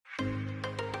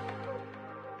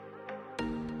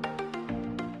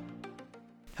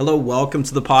Hello, welcome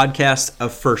to the podcast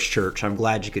of First Church. I'm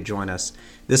glad you could join us.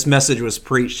 This message was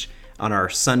preached on our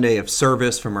Sunday of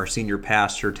service from our senior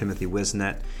pastor, Timothy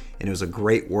Wisnet, and it was a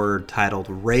great word titled,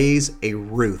 Raise a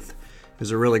Ruth. It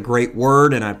was a really great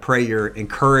word, and I pray you're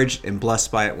encouraged and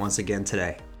blessed by it once again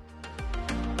today.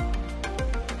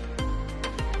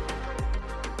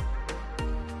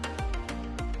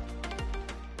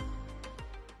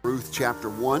 Ruth chapter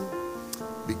 1.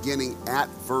 Beginning at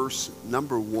verse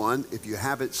number 1. If you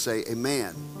have it, say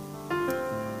amen.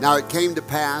 Now it came to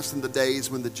pass in the days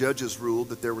when the judges ruled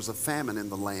that there was a famine in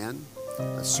the land.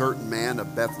 A certain man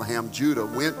of Bethlehem, Judah,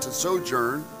 went to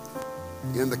sojourn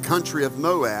in the country of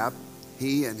Moab,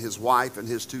 he and his wife and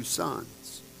his 2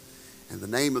 sons. And the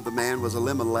name of the man was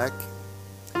Elimelech,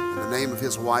 and the name of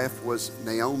his wife was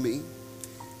Naomi.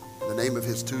 And the name of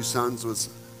his 2 sons was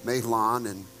Mahlon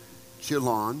and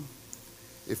Chilion,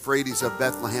 Euphrates of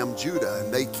Bethlehem, Judah.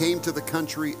 And they came to the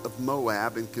country of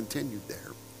Moab and continued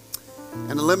there.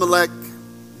 And Elimelech,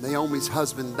 Naomi's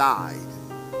husband, died.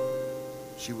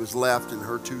 She was left and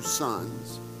her 2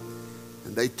 sons.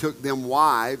 And they took them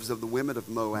wives of the women of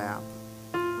Moab.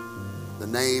 The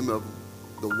name of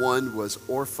the one was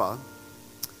Orpah,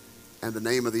 and the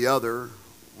name of the other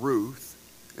Ruth.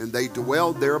 And they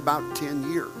dwelled there about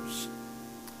 10 years.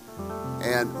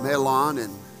 And Mahlon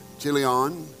and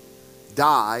Chilion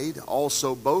died,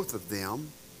 also both of them,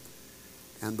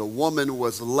 and the woman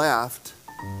was left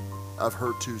of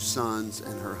her 2 sons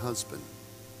and her husband.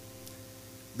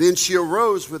 Then she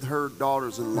arose with her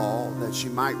daughters-in-law that she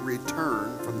might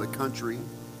return from the country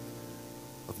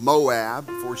of Moab,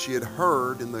 for she had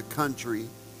heard in the country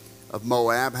of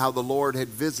Moab how the Lord had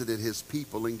visited his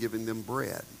people in giving them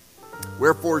bread.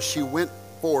 Wherefore she went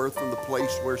forth from the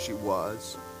place where she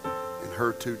was, and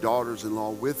her 2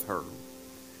 daughters-in-law with her.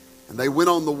 And they went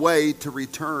on the way to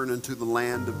return unto the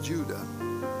land of Judah.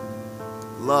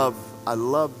 I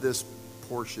love this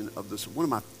portion of this. One of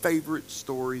my favorite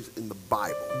stories in the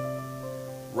Bible.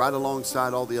 Right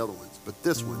alongside all the other ones. But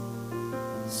this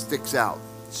one sticks out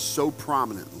so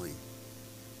prominently.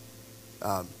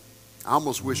 I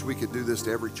almost wish we could do this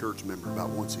to every church member about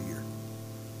once a year.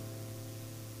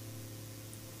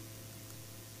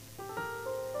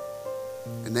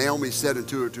 And Naomi said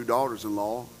unto her 2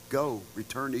 daughters-in-law, Go,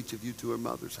 return each of you to her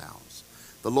mother's house.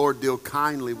 The Lord deal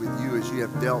kindly with you as you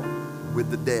have dealt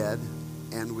with the dead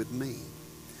and with me.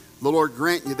 The Lord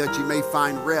grant you that you may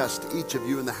find rest, each of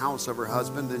you in the house of her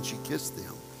husband. Then she kissed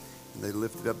them, and they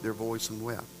lifted up their voice and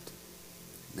wept.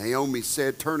 Naomi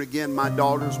said, Turn again, my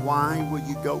daughters, why will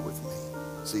you go with me?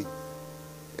 See,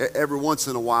 every once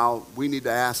in a while, we need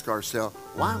to ask ourselves,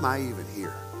 why am I even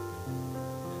here?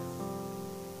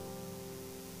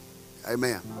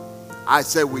 Amen. I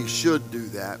say we should do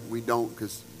that. We don't,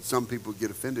 because some people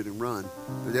get offended and run.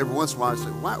 But every once in a while I say,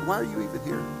 why are you even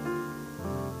here?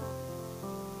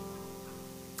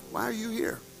 Why are you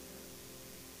here?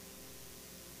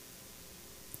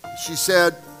 She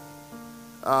said,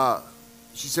 why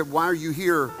are you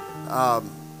here?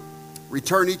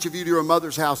 Return each of you to your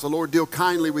mother's house. The Lord deal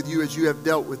kindly with you as you have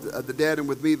dealt with the dead and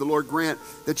with me. The Lord grant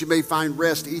that you may find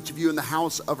rest, each of you in the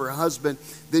house of her husband.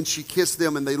 Then she kissed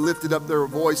them, and they lifted up their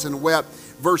voice and wept.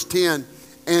 Verse 10,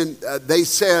 and they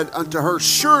said unto her,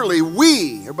 Surely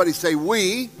we, everybody say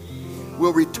we,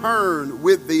 will return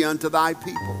with thee unto thy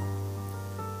people.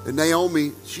 And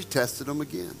Naomi, she tested them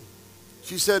again.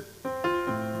 She said,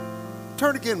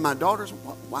 Turn again, my daughters.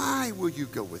 Why will you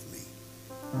go with me?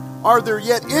 Are there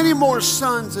yet any more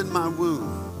sons in my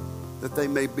womb that they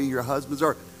may be your husbands?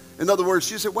 Or, in other words,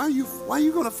 she said, why are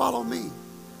you going to follow me?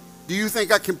 Do you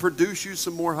think I can produce you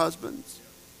some more husbands?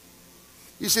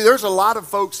 You see, there's a lot of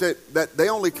folks that they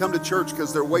only come to church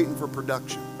because they're waiting for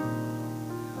production.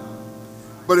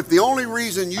 But if the only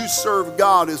reason you serve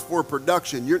God is for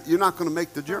production, you're not going to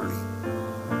make the journey.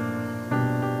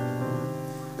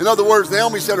 In other words,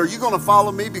 Naomi said, are you going to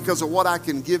follow me because of what I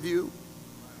can give you?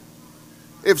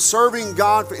 If serving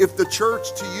God, if the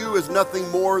church to you is nothing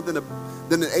more than an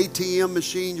ATM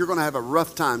machine, you're going to have a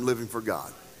rough time living for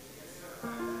God.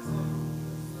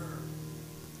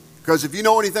 Because if you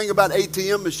know anything about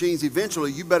ATM machines,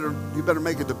 eventually you better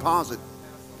make a deposit,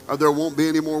 or there won't be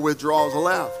any more withdrawals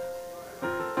allowed.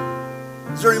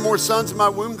 Is there any more sons in my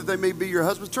womb that they may be your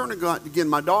husbands? Turn to God again,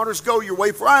 my daughters, go your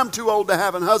way, for I am too old to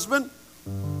have a husband.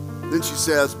 Then she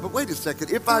says, but wait a second,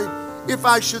 if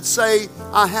I should say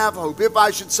I have hope, if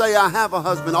I should say I have a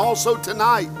husband also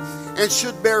tonight and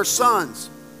should bear sons,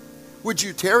 would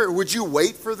you tarry? Would you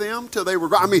wait for them till they were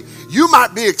grown? I mean, you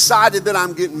might be excited that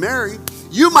I'm getting married.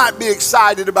 You might be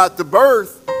excited about the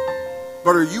birth,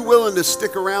 but are you willing to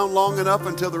stick around long enough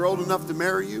until they're old enough to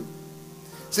marry you?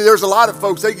 See, there's a lot of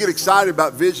folks, they get excited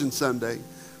about Vision Sunday.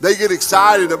 They get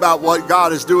excited about what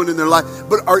God is doing in their life.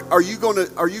 But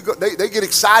they get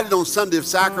excited on Sunday of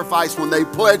Sacrifice when they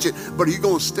pledge it, but are you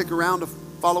going to stick around to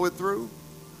follow it through?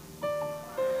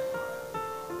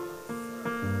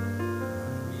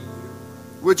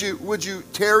 Would you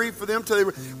tarry for them till they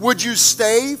were? Would you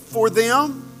stay for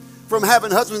them from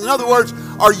having husbands? In other words,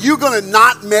 are you going to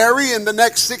not marry in the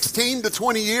next 16 to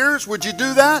 20 years? Would you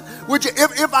do that? Would you?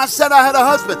 If I said I had a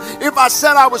husband, if I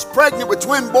said I was pregnant with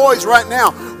twin boys right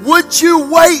now, would you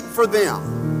wait for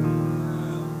them?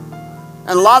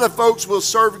 And a lot of folks will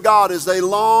serve God as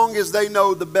long as they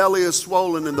know the belly is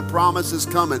swollen and the promise is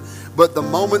coming. But the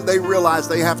moment they realize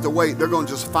they have to wait, they're going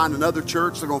to just find another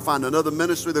church. They're going to find another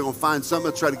ministry. They're going to find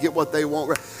something to try to get what they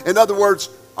want. In other words,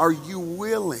 are you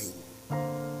willing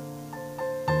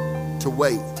to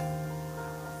wait?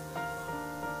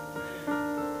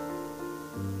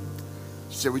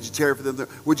 She said, would you tarry for them?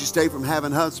 Would you stay from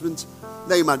having husbands?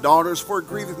 Nay, my daughters, for it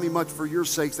grieveth me much for your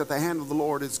sakes that the hand of the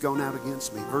Lord has gone out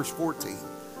against me. Verse 14,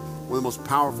 one of the most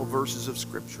powerful verses of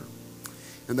Scripture.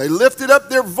 And they lifted up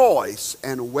their voice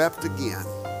and wept again.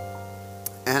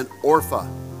 And Orpah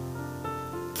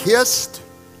kissed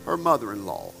her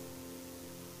mother-in-law,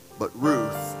 but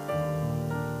Ruth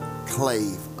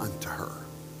clave unto her.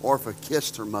 Orpah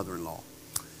kissed her mother-in-law,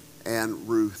 and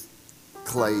Ruth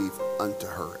clave unto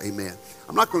her. Amen.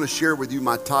 I'm not going to share with you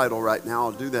my title right now.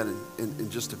 I'll do that in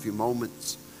just a few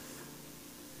moments.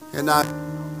 And I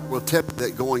will tell you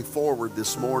that going forward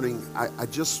this morning, I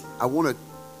want to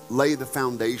lay the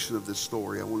foundation of this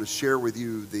story. I want to share with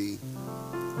you the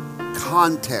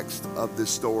context of this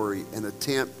story and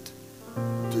attempt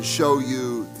to show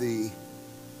you the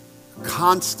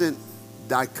constant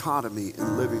dichotomy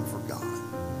in living for God.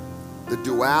 The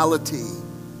duality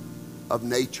of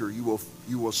nature you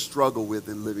will struggle with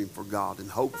in living for God,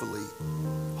 and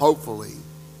hopefully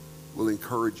will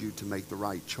encourage you to make the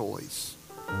right choice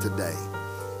today.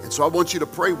 And so I want you to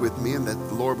pray with me, and that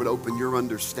the Lord would open your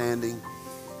understanding,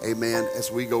 amen, as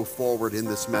we go forward in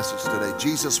this message today.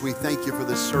 Jesus, we thank you for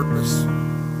this service.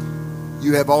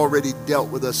 You have already dealt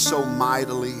with us so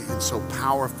mightily and so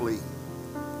powerfully.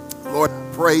 Lord, I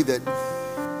pray that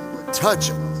touch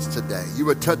us today. You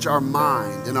would touch our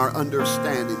mind and our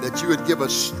understanding, that you would give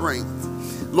us strength.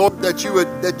 Lord, that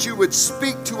you would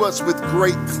speak to us with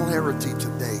great clarity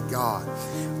today, God,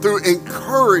 through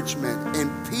encouragement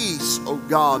and peace, oh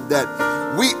God, that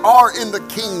we are in the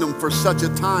kingdom for such a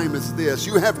time as this.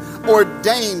 You have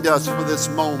ordained us for this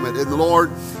moment, and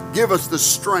Lord, give us the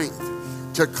strength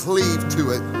to cleave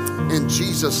to it. In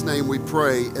Jesus' name we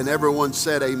pray. And everyone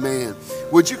said amen.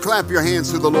 Would you clap your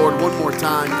hands to the Lord one more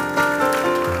time?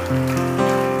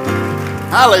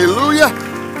 Hallelujah.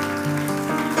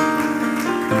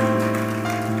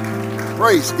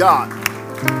 Praise God.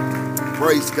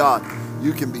 Praise God.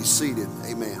 You can be seated.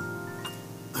 Amen.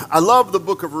 I love the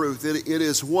book of Ruth. It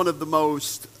is one of the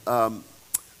most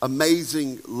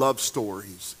amazing love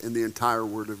stories in the entire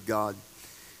Word of God.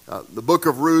 The book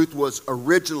of Ruth was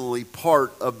originally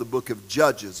part of the book of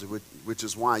Judges, which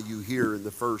is why you hear in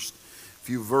the first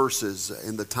few verses,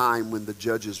 in the time when the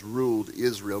judges ruled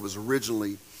Israel. It was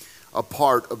originally a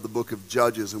part of the book of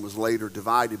Judges and was later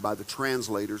divided by the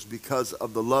translators because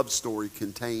of the love story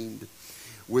contained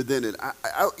within it.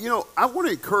 I want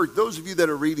to encourage those of you that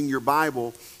are reading your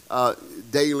Bible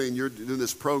daily, and you're doing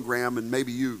this program, and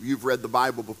maybe you've read the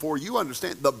Bible before. You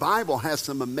understand the Bible has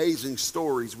some amazing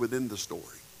stories within the story.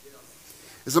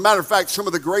 As a matter of fact, some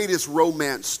of the greatest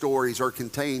romance stories are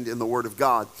contained in the Word of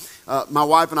God. My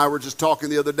wife and I were just talking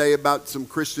the other day about some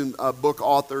Christian book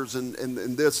authors and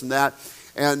this and that.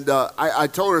 And I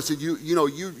told her, I said,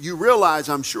 you realize,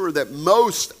 I'm sure, that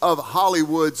most of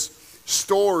Hollywood's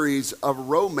stories of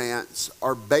romance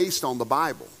are based on the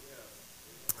Bible.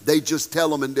 They just tell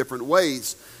them in different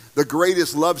ways. The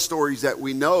greatest love stories that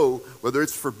we know, whether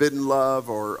it's forbidden love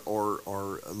or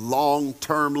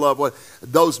long-term love,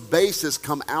 those bases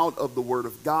come out of the Word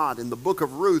of God. In the book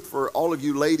of Ruth, for all of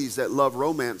you ladies that love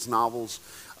romance novels,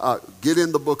 get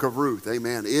in the book of Ruth.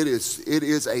 Amen. It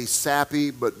is a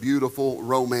sappy but beautiful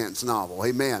romance novel.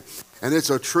 Amen. And it's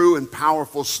a true and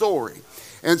powerful story.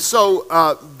 And so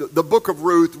the book of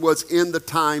Ruth was in the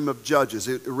time of Judges.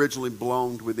 It originally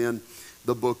belonged within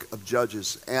the book of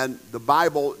Judges. And the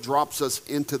Bible drops us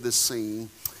into the scene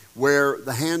where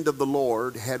the hand of the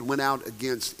Lord had went out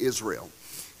against Israel.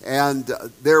 And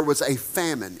there was a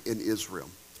famine in Israel.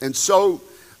 And so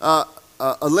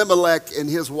Elimelech and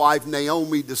his wife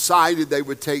Naomi decided they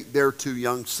would take their 2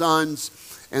 young sons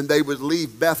and they would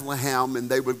leave Bethlehem and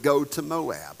they would go to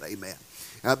Moab. Amen.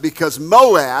 Because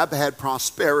Moab had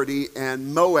prosperity,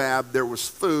 and Moab there was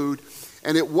food,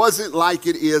 And it wasn't like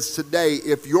it is today.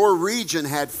 If your region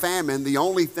had famine, the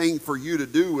only thing for you to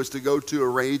do was to go to a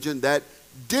region that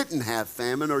didn't have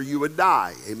famine, or you would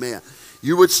die. Amen.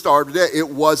 You would starve to death. It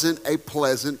wasn't a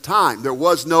pleasant time. There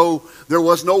was no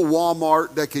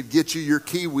Walmart that could get you your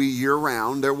kiwi year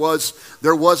round. There was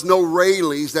no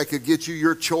Rayleigh's that could get you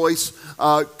your choice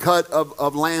cut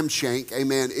of lamb shank.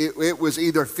 Amen. It was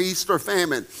either feast or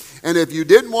famine. And if you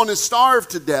didn't want to starve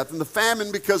to death in the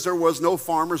famine, because there was no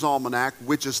Farmer's Almanac,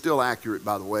 which is still accurate,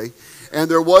 by the way, and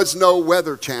there was no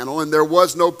Weather Channel, and there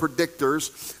was no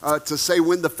predictors to say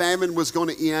when the famine was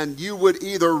going to end, you would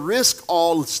either risk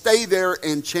all, stay there,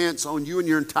 and chance on you and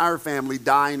your entire family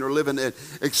dying or living an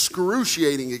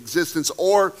excruciating existence,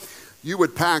 or you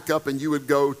would pack up and you would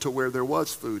go to where there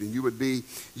was food, and you would be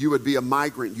a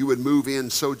migrant. You would move in,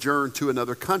 sojourn to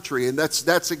another country, and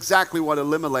that's exactly what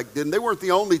Elimelech did. And they weren't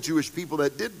the only Jewish people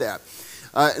that did that.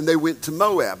 And they went to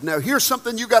Moab. Now, here's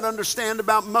something you got to understand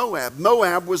about Moab.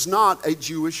 Moab was not a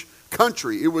Jewish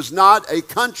country. It was not a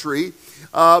country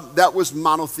that was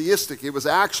monotheistic. It was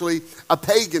actually a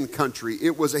pagan country.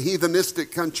 It was a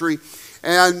heathenistic country.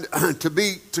 And to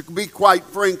be quite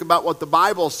frank about what the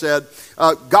Bible said,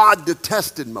 God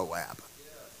detested Moab.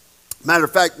 Matter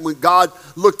of fact, when God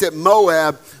looked at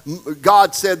Moab,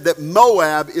 God said that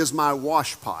Moab is my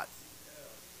washpot.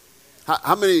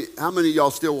 How many of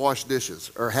y'all still wash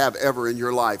dishes, or have ever in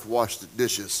your life washed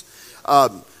dishes?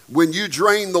 When you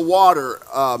drain the water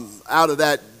out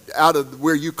of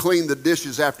where you clean the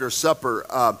dishes after supper,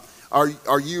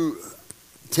 are you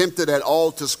tempted at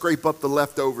all to scrape up the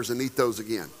leftovers and eat those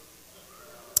again?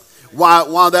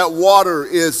 While that water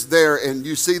is there and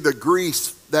you see the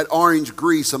grease, that orange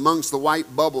grease amongst the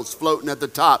white bubbles floating at the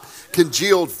top,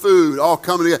 congealed food all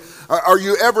coming together. Are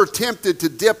you ever tempted to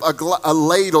dip a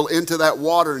ladle into that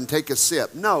water and take a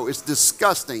sip? No, it's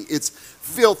disgusting. It's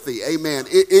filthy. Amen.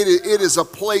 It is a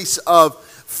place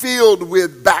filled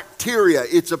with bacteria.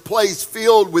 It's a place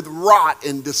filled with rot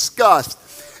and disgust.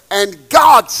 And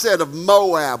God said of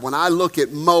Moab, when I look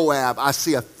at Moab, I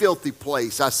see a filthy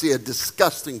place. I see a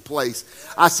disgusting place.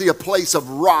 I see a place of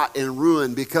rot and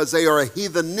ruin, because they are a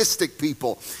heathenistic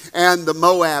people. And the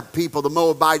Moab people, the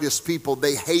Moabitess people,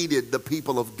 they hated the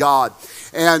people of God.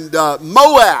 And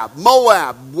Moab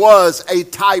was a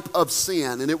type of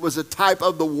sin, and it was a type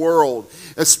of the world,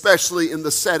 especially in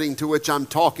the setting to which I'm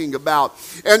talking about.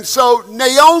 And so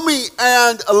Naomi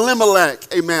and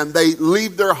Elimelech, amen, they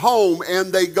leave their home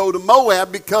and they go to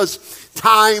Moab because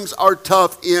times are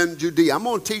tough in Judea. I'm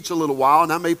going to teach a little while,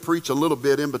 and I may preach a little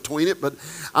bit in between it, but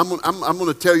I'm going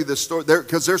to tell you this story there,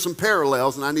 because there's some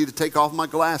parallels, and I need to take off my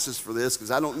glasses for this, because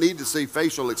I don't need to see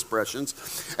facial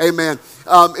expressions. Amen.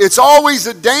 It's always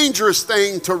a dangerous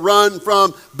thing to run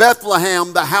from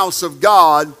Bethlehem, the house of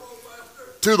God,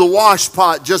 to the wash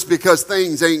pot just because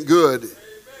things ain't good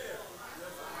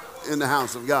in the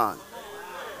house of God.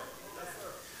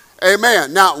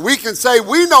 Amen. Now, we can say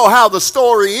we know how the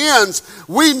story ends.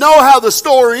 We know how the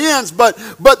story ends, but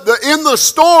in the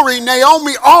story,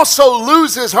 Naomi also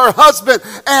loses her husband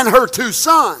and her two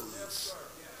sons.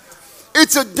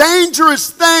 It's a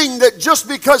dangerous thing that just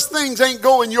because things ain't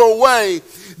going your way,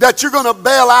 that you're going to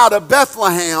bail out of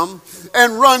Bethlehem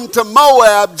and run to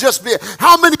Moab.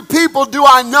 How many people do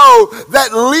I know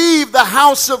that leave the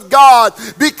house of God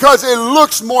because it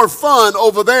looks more fun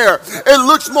over there? It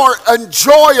looks more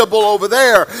enjoyable over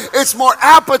there. It's more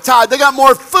appetite. They got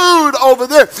more food over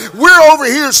there. We're over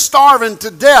here starving to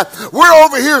death. We're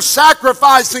over here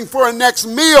sacrificing for a next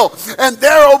meal, and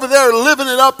they're over there living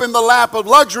it up in the lap of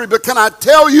luxury. But can I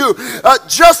tell you,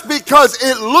 just because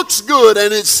it looks good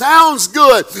and it sounds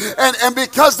good, and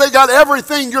because they got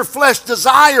everything your flesh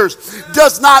desires,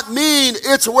 does not mean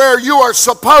it's where you are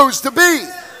supposed to be.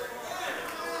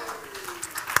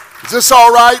 Is this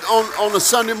all right on a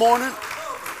Sunday morning?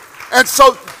 And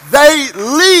so they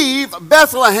leave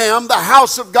Bethlehem, the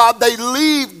house of God. They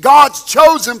leave God's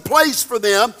chosen place for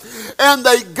them, and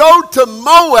they go to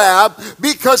Moab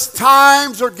because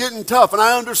times are getting tough. And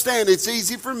I understand it's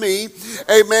easy for me,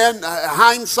 amen,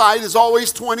 hindsight is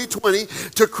always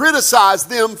 20/20, to criticize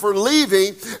them for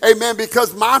leaving, amen,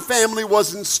 because my family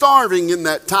wasn't starving in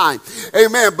that time,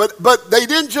 amen. But they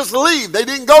didn't just leave. They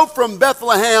didn't go from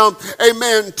Bethlehem,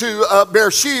 amen, to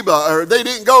Beersheba, or they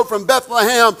didn't go from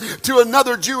Bethlehem to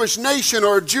another Jewish nation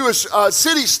or a Jewish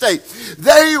city-state.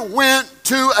 They went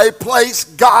to a place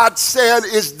God said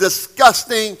is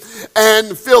disgusting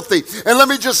and filthy. And let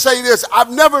me just say this. I've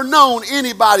never known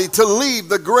anybody to leave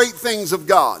the great things of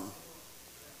God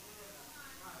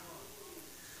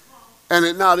and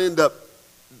it not end up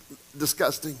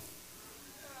disgusting.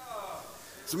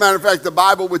 As a matter of fact, the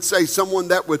Bible would say someone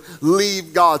that would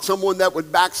leave God, someone that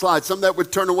would backslide, someone that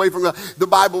would turn away from God. The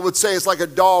Bible would say it's like a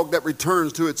dog that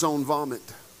returns to its own vomit.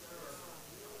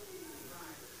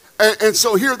 And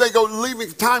so here they go,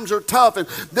 leaving. Times are tough, and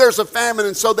there's a famine,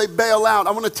 and so they bail out.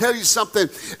 I want to tell you something.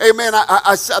 Amen.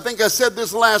 I think I said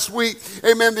this last week.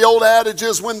 Amen. The old adage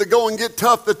is when the going get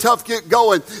tough, the tough get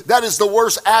going. That is the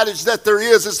worst adage that there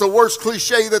is. It's the worst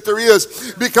cliche that there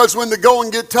is. Because when the going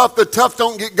get tough, the tough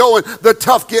don't get going. The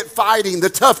tough get fighting.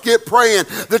 The tough get praying.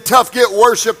 The tough get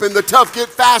worshiping. The tough get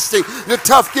fasting. The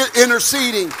tough get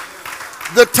interceding.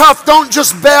 The tough don't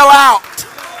just bail out.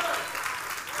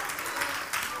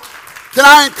 Can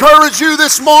I encourage you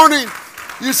this morning?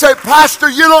 You say, Pastor,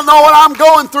 you don't know what I'm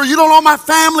going through. You don't know what my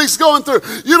family's going through.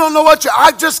 You don't know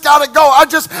I just got to go. I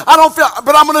don't feel,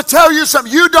 but I'm going to tell you something.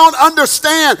 You don't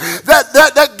understand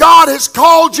that God has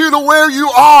called you to where you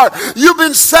are. You've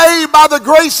been saved by the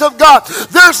grace of God.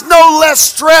 There's no less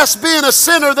stress being a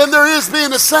sinner than there is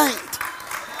being a saint.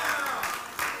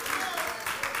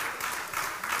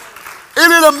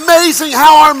 Isn't it amazing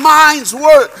how our minds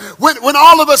work when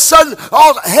all of a sudden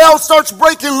all hell starts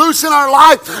breaking loose in our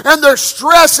life, and there's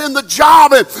stress in the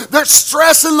job, and there's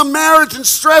stress in the marriage, and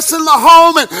stress in the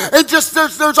home, and just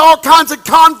there's all kinds of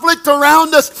conflict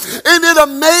around us. Isn't it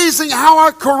amazing how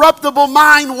our corruptible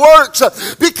mind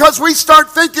works? Because we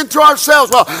start thinking to ourselves,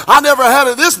 well, I never had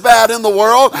it this bad in the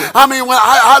world. I mean,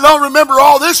 I don't remember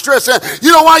all this stress.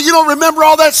 You know why you don't remember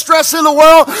all that stress in the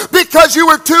world? Because you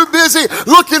were too busy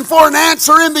looking for an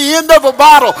answer in the end of a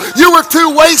bottle. You were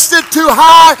too wasted, too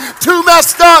high, too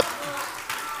messed up.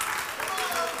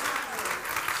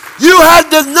 You had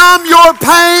to numb your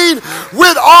pain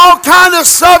with all kind of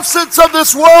substance of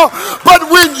this world. But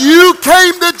when you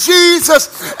came to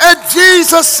Jesus and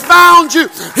Jesus found you,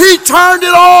 he turned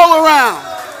it all around.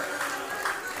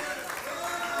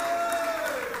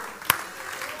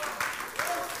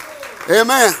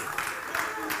 Amen.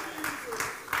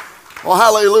 Oh,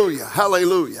 hallelujah,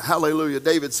 hallelujah, hallelujah.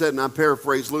 David said, and I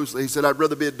paraphrase loosely, he said, I'd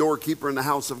rather be a doorkeeper in the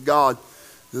house of God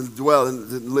than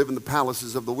live in the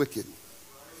palaces of the wicked.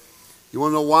 You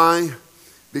want to know why?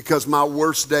 Because my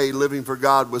worst day living for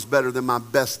God was better than my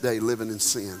best day living in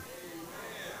sin.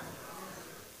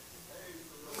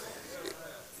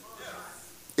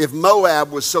 If Moab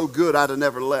was so good, I'd have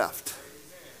never left.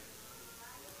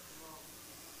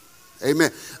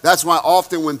 Amen. That's why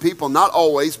often when people, not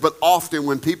always, but often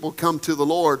when people come to the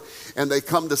Lord and they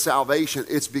come to salvation,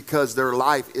 it's because their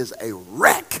life is a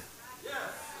wreck.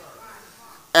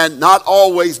 And not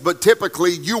always, but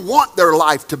typically you want their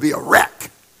life to be a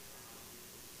wreck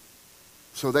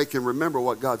so they can remember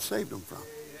what God saved them from.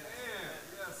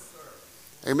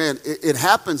 Amen. It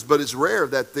happens, but it's rare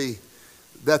that the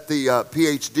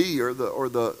PhD or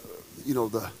the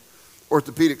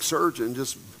orthopedic surgeon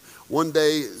just one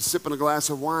day sipping a glass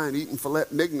of wine, eating filet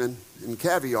mignon and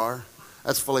caviar.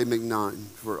 That's filet mignon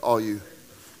for all you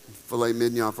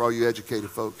educated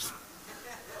folks.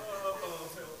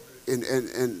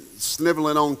 And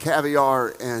sniveling on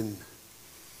caviar and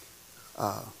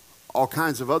all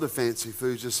kinds of other fancy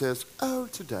foods, just says, oh,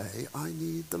 today I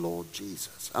need the Lord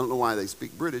Jesus. I don't know why they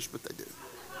speak British, but they do.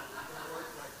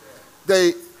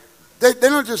 They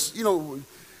don't just,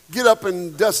 get up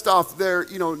and dust off their,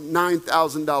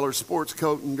 $9,000 sports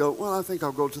coat and go, well, I think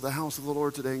I'll go to the house of the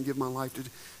Lord today and give my life to.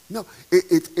 No,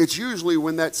 it's usually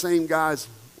when that same guy's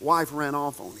wife ran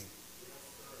off on him.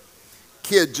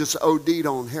 Kid just OD'd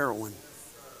on heroin.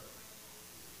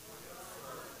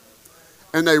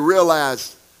 And they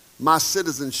realized my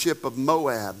citizenship of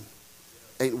Moab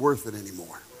ain't worth it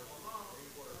anymore.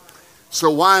 So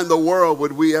why in the world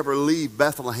would we ever leave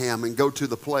Bethlehem and go to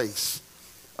the place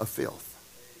of filth?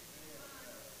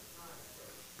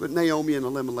 But Naomi and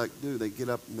Elimelech do. They get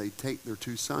up and they take their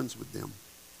two sons with them.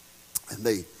 And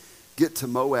they get to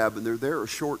Moab, and they're there a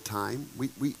short time.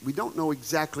 We don't know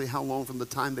exactly how long from the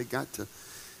time they got to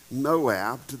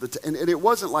Moab to and it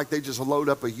wasn't like they just load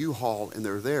up a U-Haul and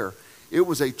they're there. It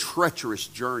was a treacherous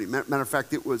journey. Matter of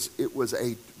fact, it was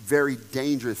a very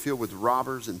dangerous, filled with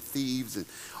robbers and thieves and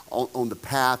on the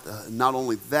path. Not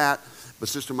only that, but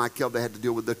Sister Michael, they had to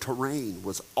deal with the terrain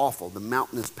was awful. The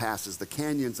mountainous passes, the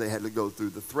canyons they had to go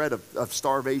through, the threat of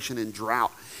starvation and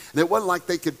drought. And it wasn't like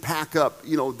they could pack up,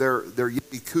 their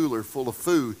Yeti cooler full of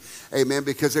food, amen,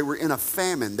 because they were in a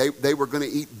famine. They were going to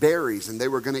eat berries, and they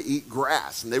were going to eat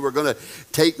grass, and they were going to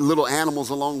take little animals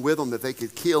along with them that they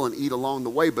could kill and eat along the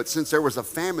way. But since there was a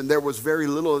famine, there was very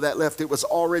little of that left. It was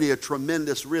already a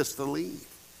tremendous risk to leave.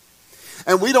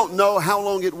 And we don't know how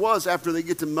long it was after they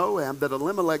get to Moab that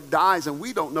Elimelech dies, and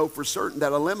we don't know for certain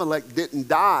that Elimelech didn't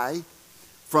die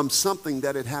from something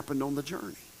that had happened on the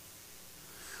journey.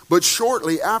 But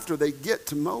shortly after they get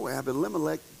to Moab,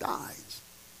 Elimelech dies.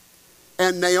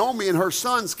 And Naomi and her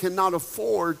sons cannot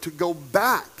afford to go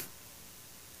back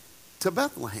to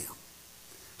Bethlehem.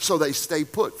 So they stay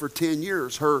put for 10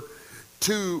 years. Her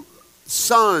 2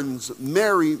 sons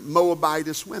marry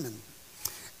Moabitess women.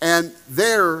 And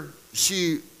there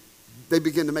they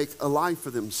begin to make a life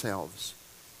for themselves.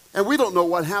 And we don't know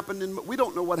what happened we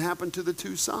don't know what happened to the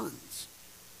 2 sons.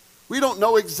 We don't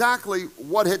know exactly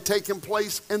what had taken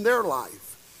place in their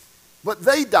life. But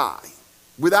they die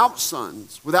without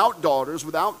sons, without daughters,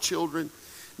 without children.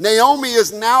 Naomi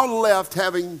is now left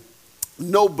having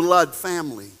no blood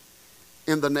family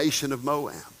in the nation of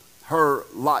Moab. Her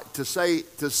life, to say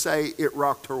it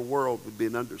rocked her world would be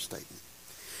an understatement.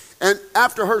 And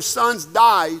after her sons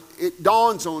died, it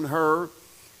dawns on her,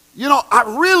 I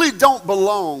really don't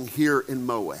belong here in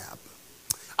Moab.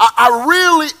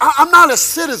 I'm not a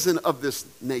citizen of this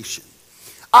nation.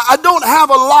 I don't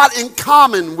have a lot in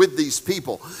common with these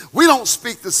people. We don't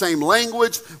speak the same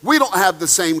language. We don't have the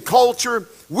same culture.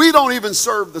 We don't even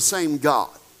serve the same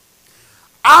God.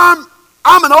 I'm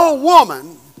an old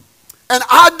woman, and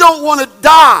I don't want to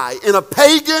die in a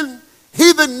pagan,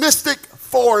 heathenistic,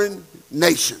 foreign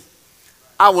nation.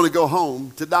 I want to go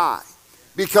home to die.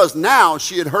 Because now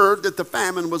she had heard that the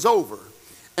famine was over,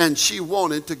 and she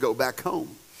wanted to go back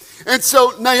home. And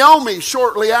so Naomi,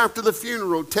 shortly after the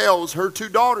funeral, tells her 2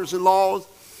 daughters-in-law,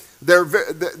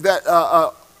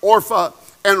 Orpah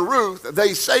and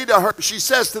Ruth, she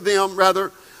says to them,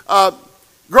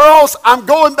 girls, I'm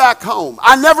going back home.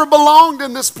 I never belonged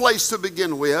in this place to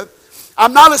begin with.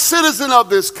 I'm not a citizen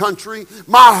of this country.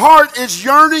 My heart is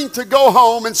yearning to go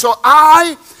home, and so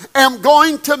I am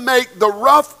going to make the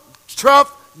rough,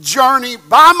 tough journey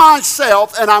by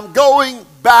myself, and I'm going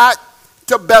back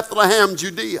to Bethlehem,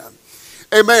 Judea.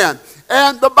 Amen.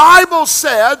 And the Bible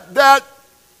said that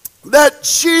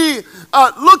she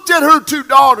looked at her 2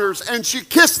 daughters and she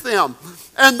kissed them,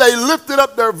 and they lifted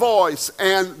up their voice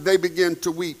and they began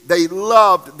to weep. They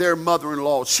loved their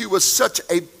mother-in-law. She was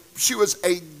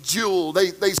a jewel.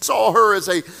 They saw her as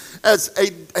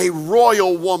a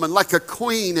royal woman, like a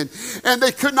queen, and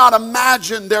they could not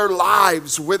imagine their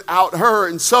lives without her.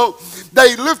 And so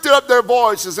they lifted up their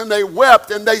voices and they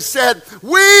wept and they said,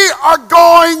 we are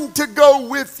going to go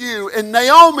with you. And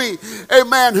Naomi,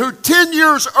 amen, who 10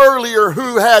 years earlier,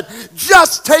 who had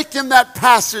just taken that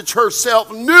passage herself,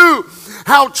 knew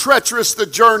how treacherous the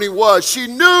journey was. She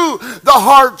knew the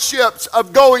hardships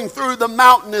of going through the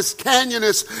mountainous,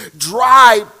 canyonous,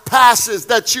 dry passes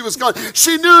that she was going.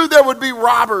 She knew there would be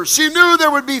robbers. She knew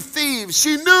there would be thieves.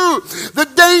 She knew the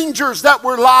dangers that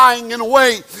were lying in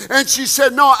wait. And she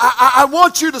said, no, I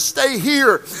want you to stay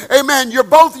here. Amen. You're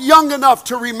both young enough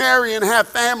to remarry and have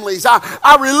families.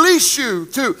 I release you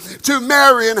to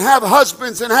marry and have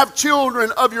husbands and have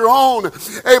children of your own.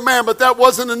 Amen. But that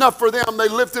wasn't enough for them. They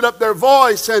lifted up their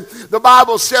voice, and the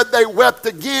Bible said they wept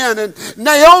again. And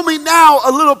Naomi, now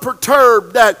a little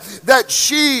perturbed that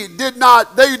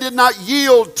they did not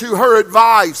yield to her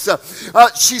advice.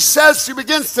 She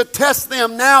begins to test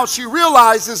them now. She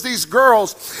realizes these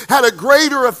girls had a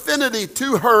greater affinity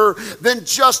to her than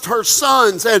just her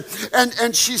sons.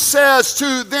 And she says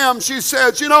to them,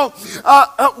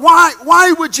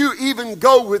 why would you even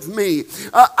go with me?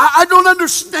 I don't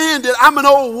understand it. I'm an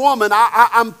old woman.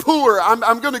 I'm poor.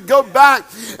 I'm going to go back,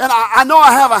 and I know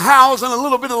I have a house and a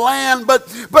little bit of land, but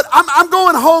I'm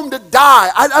going home to die.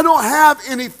 I don't have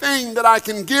anything that I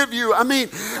can give you. I mean,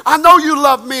 I know you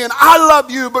love me and I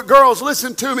love you, but girls,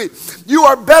 listen to me. You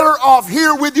are better off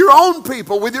here with your own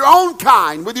people, with your own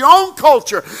kind, with your own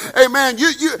culture. Amen.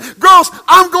 Girls,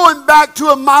 I'm going back to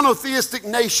a monotheistic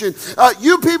nation.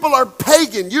 You people are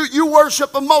pagan. You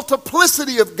worship a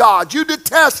multiplicity of gods. You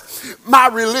detest my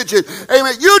religion.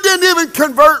 Amen. You didn't even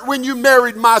convert when you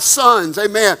married my sons.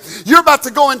 Amen. You're about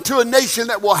to go into a nation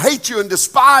that will hate you and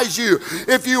despise you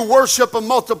if you worship a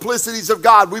multiplicities of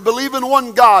God. We believe in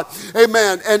one God.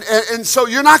 Amen. And so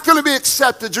you're not going to be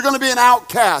accepted. You're going to be an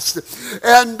outcast.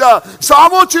 And so I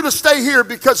want you to stay here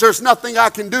because there's nothing I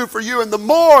can do for you. And the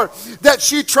more that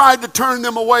she tried to turn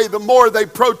them away, the more they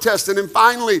protested. And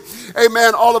finally,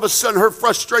 amen, all of a sudden her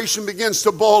frustration begins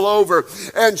to boil over.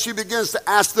 And she begins to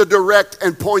ask the direct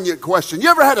and poignant question. You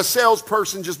ever had a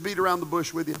salesperson just beat around the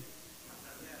bush with you?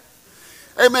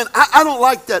 Amen. I don't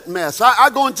like that mess. I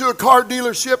go into a car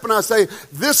dealership and I say,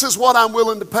 this is what I'm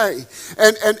willing to pay.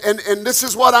 And this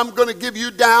is what I'm going to give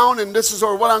you down, and this is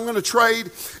what I'm going to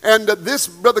trade. And this,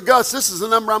 Brother Gus, this is the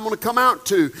number I'm going to come out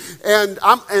to. And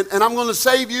I'm going to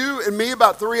save you and me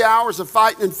about 3 hours of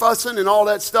fighting and fussing and all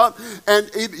that stuff. And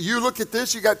you look at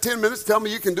this, you got 10 minutes, tell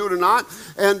me you can do it or not.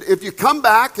 And if you come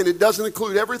back and it doesn't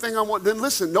include everything I want, then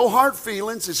listen, no hard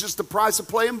feelings. It's just the price of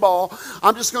playing ball.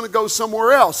 I'm just going to go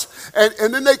somewhere else.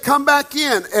 And then they come back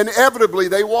in, and inevitably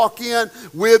they walk in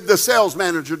with the sales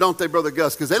manager, don't they, Brother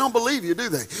Gus? Because they don't believe you, do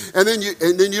they? And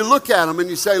then you look at them and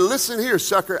you say, listen here,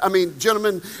 sucker. I mean,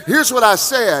 gentlemen, here's what I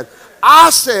said.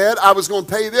 I said I was going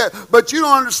to pay that, but you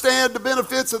don't understand the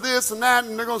benefits of this and that,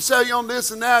 and they're going to sell you on this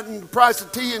and that, and the price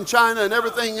of tea in China and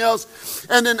everything else.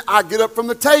 And then I get up from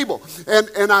the table,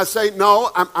 and I say, no,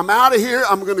 I'm out of here.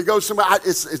 I'm going to go somewhere.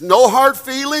 It's no hard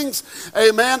feelings.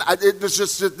 Amen. I'm going to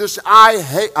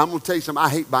tell you something. I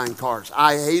hate buying cars.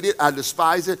 I hate it. I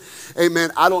despise it. Amen.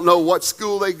 I don't know what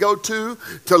school they go to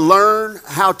learn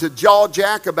how to jaw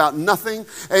jack about nothing.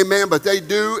 Amen. But they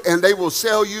do, and they will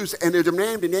sell you, and they're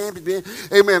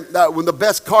amen. One of the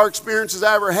best car experiences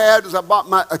I ever had was I bought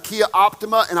my Kia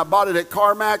Optima, and I bought it at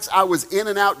CarMax. I was in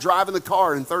and out driving the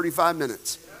car in 35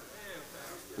 minutes.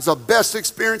 It's the best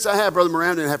experience I had, Brother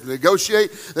Miranda. I didn't have to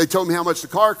negotiate. They told me how much the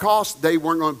car cost. They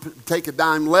weren't going to take a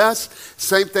dime less.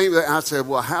 Same thing. I said,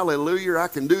 well, hallelujah, I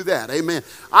can do that. Amen.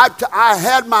 I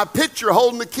had my picture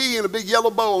holding the key in a big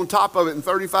yellow bow on top of it in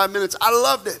 35 minutes. I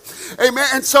loved it. Amen.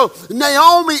 And so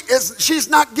Naomi, she's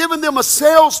not giving them a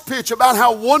sales pitch about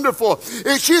how wonderful.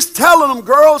 She's telling them,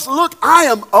 girls, look, I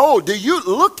am old. Do you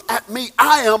look at me?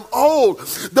 I am old.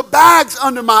 The bags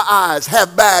under my eyes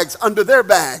have bags under their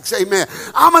bags. Amen.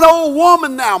 I'm an old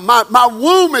woman now. My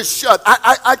womb is shut.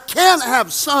 I can't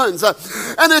have sons.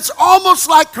 And it's almost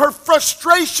like her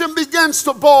frustration begins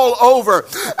to boil over.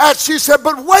 As she said,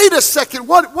 but wait a second.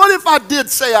 What if I did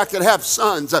say I could have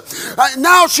sons?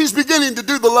 Now she's beginning to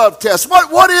do the love test.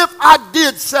 What if I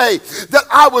did say that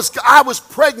I was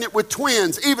pregnant with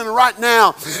twins even right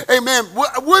now? Amen.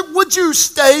 Would you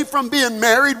stay from being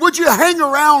married? Would you hang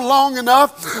around long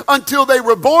enough until they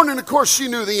were born? And of course she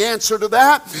knew the answer to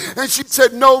that. And she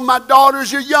said, no, my daughters,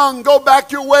 you're young. Go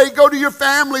back your way. Go to your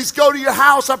families. Go to your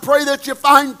house. I pray that you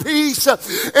find peace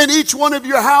in each one of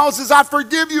your houses. I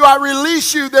forgive you. I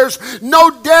release you. There's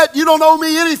no debt. You don't owe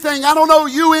me anything. I don't owe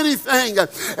you anything.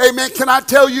 Amen. Can I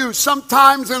tell you,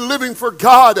 sometimes in living for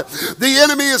God, the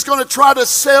enemy is going to try to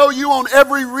sell you on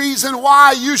every reason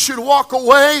why you should walk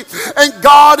away. And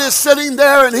God is sitting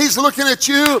there and he's looking at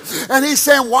you and he's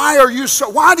saying, why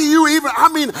do you even,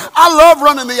 I love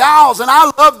running the aisles and I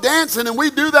love dancing, and we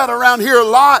do that around here a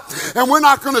lot, and we're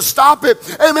not going to stop it.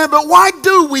 Amen. But why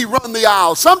do we run the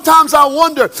aisle? Sometimes I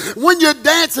wonder, when you're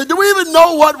dancing, do we even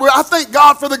know I thank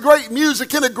God for the great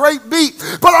music and a great beat,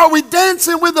 but are we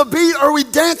dancing with a beat, or are we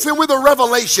dancing with a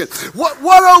revelation?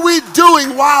 What are we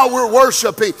doing while we're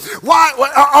worshiping? Why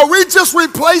are we just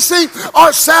replacing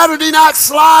our Saturday night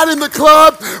slide in the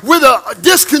club with a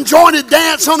disconjointed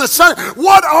dance on the Sunday?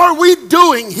 What are we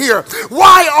doing here?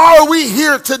 Why are we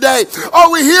here today?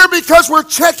 Are we here because we're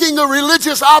checking a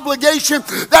religious obligation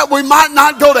that we might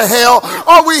not go to hell?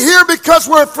 Are we here because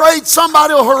we're afraid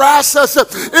somebody will harass us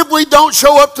if we don't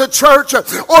show up to church?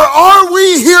 Or are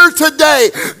we here today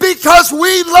because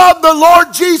we love the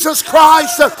Lord Jesus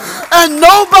Christ, and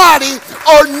nobody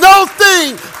or no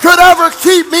thing could ever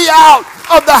keep me out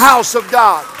of the house of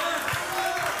God?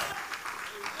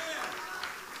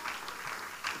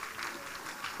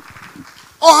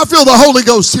 Oh, I feel the Holy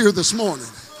Ghost here this morning.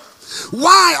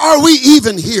 Why are we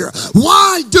even here?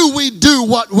 Why do we do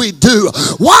what we do?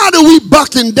 Why do we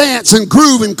buck and dance and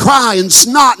groove and cry and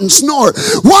snot and snort?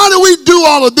 Why do we do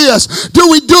all of this? Do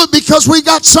we do it because we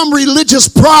got some religious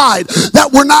pride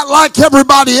that we're not like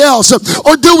everybody else?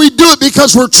 Or do we do it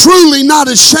because we're truly not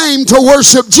ashamed to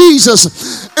worship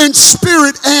Jesus in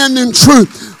spirit and in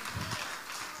truth?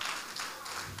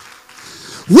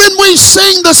 When we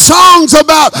sing the songs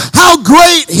about how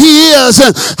great he is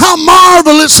and how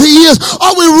marvelous he is,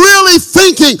 are we really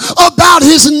thinking about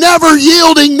his never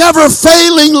yielding, never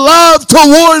failing love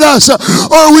toward us?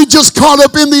 Or are we just caught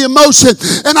up in the emotion?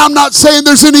 And I'm not saying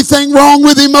there's anything wrong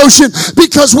with emotion,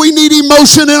 because we need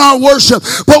emotion in our worship.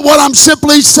 But what I'm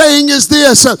simply saying is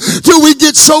this: do we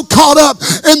get so caught up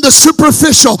in the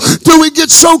superficial? Do we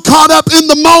get so caught up in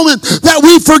the moment that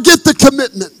we forget the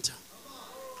commitment?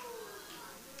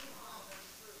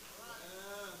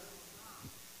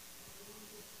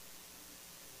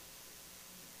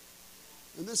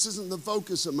 And this isn't the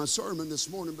focus of my sermon this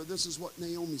morning, but this is what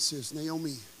Naomi says.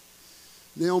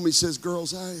 Naomi says,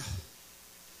 girls,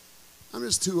 I'm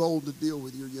just too old to deal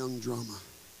with your young drama.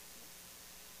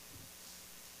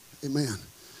 Amen.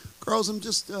 Girls, I'm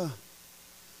just,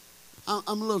 I'm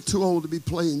a little too old to be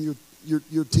playing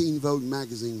your Teen Vogue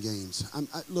magazine games.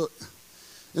 Look,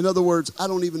 in other words, I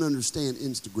don't even understand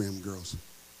Instagram, girls.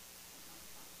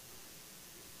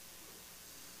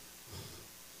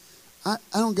 I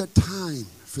don't got time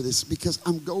for this because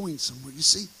I'm going somewhere. You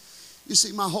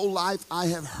see, my whole life I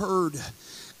have heard,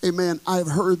 amen, I've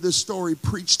heard this story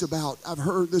preached about. I've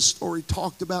heard this story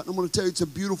talked about. And I'm going to tell you, it's a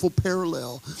beautiful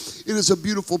parallel. It is a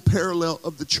beautiful parallel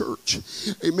of the church.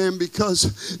 Amen,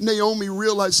 because Naomi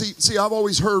realized, see, I've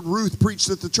always heard Ruth preach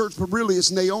at the church, but really it's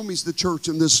Naomi's the church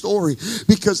in this story.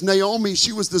 Because Naomi,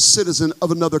 she was the citizen of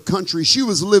another country. She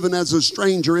was living as a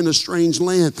stranger in a strange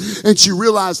land. And she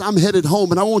realized, I'm headed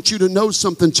home. And I want you to know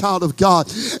something, child of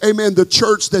God. Amen, the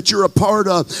church that you're a part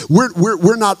of,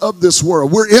 we're not of this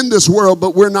world. We're in this world,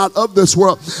 but we're not of this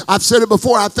world. I've said it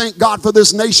before, I thank God for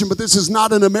this nation, but this is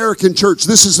not an American church.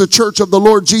 This is the church of the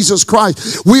Lord Jesus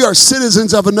Christ. We are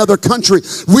citizens of another country.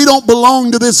 We don't belong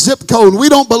to this zip code. We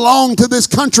don't belong to this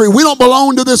country. We don't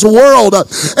belong to this world.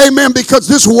 Amen, because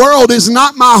this world is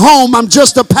not my home. I'm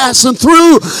just a passing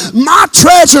through. My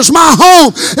treasures, my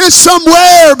home is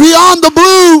somewhere beyond the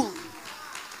blue.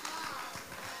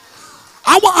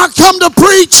 I've come to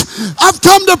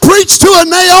preach to a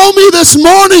Naomi this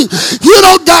morning. You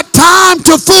don't got time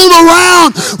to fool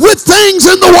around with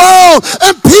things in the world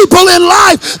and people in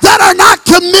life that are not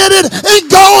committed and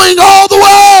going all the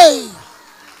way.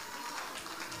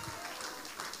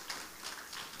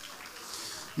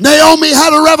 Naomi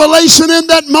had a revelation in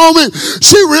that moment.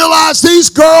 She realized these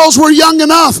girls were young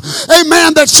enough,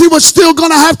 amen, that she was still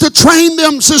going to have to train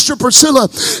them, Sister Priscilla.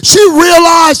 She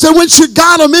realized that when she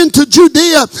got them into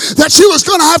Judea, that she was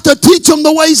going to have to teach them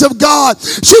the ways of God.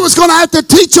 She was going to have to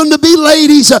teach them to be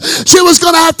ladies. She was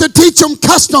going to have to teach them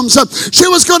customs. She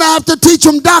was going to have to teach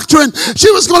them doctrine. She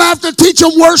was going to have to teach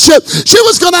them worship. She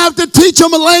was going to have to teach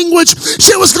them a language.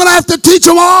 She was going to have to teach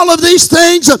them all of these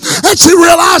things. And she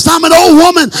realized, I'm an old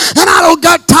woman, and I don't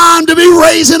got time to be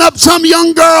raising up some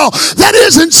young girl that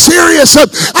isn't serious.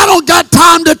 I don't got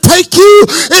time to take you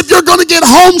if you're going to get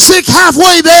homesick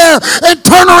halfway there and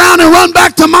turn around and run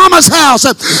back to mama's house.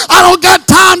 I don't got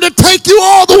time to take you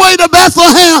all the way to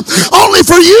Bethlehem only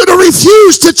for you to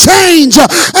refuse to change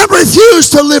and refuse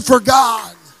to live for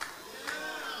God.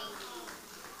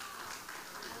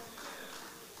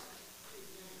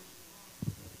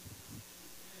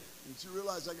 And you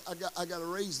realize I got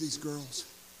to raise these girls.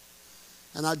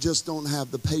 And I just don't have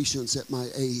the patience at my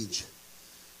age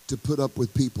to put up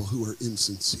with people who are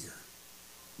insincere.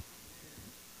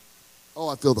 Oh,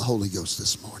 I feel the Holy Ghost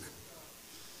this morning.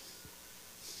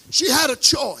 She had a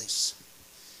choice.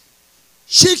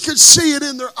 She could see it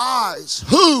in their eyes.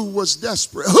 Who was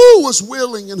desperate? Who was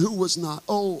willing and who was not?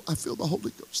 Oh, I feel the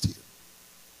Holy Ghost here.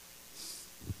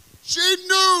 She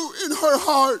knew in her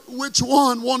heart which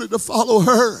one wanted to follow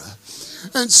her.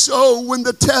 And so when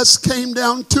the test came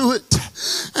down to it,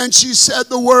 and she said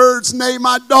the words, "Nay,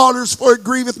 my daughters, for it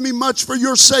grieveth me much for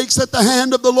your sakes that the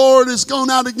hand of the Lord is gone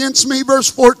out against me." Verse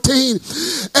 14.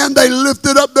 And they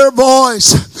lifted up their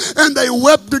voice and they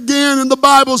wept again. And the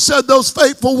Bible said those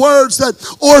fateful words that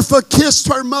Orpah kissed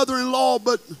her mother-in-law,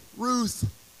 but Ruth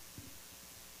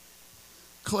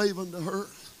clave unto her.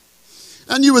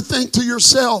 And you would think to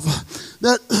yourself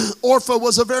that Orpah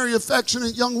was a very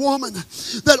affectionate young woman,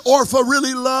 that Orpah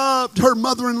really loved her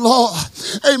mother-in-law.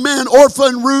 Amen. Orpah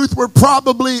and Ruth were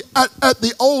probably at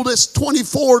the oldest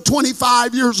 24,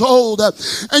 25 years old.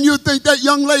 And you would think that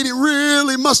young lady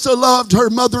really must have loved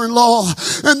her mother-in-law.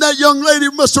 And that young lady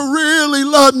must have really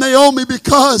loved Naomi,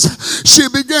 because she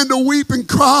began to weep and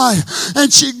cry.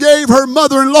 And she gave her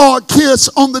mother-in-law a kiss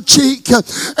on the cheek.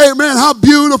 Amen. How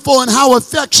beautiful and how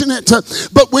affectionate.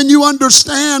 But when you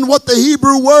understand what the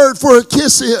Hebrew word for a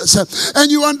kiss is, and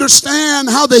you understand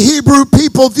how the Hebrew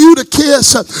people viewed a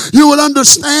kiss, you would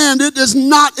understand it is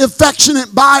not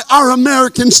affectionate by our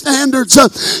American standards,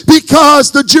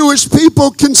 because the Jewish people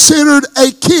considered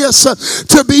a kiss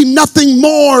to be nothing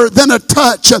more than a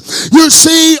touch. You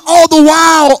see, all the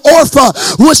while Orpah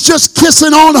was just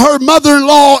kissing on her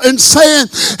mother-in-law and saying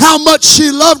how much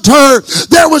she loved her,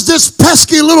 there was this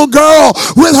pesky little girl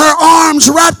with her arms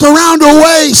wrapped around her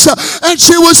waist, and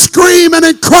she was screaming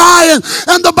and crying,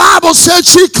 and the Bible said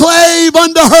she clave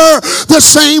unto her. The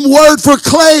same word for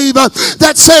clave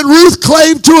that said Ruth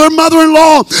clave to her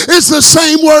mother-in-law is the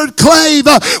same word clave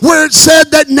where it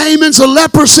said that Naaman's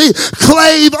leprosy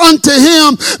clave unto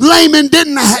him. Naaman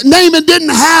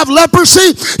didn't have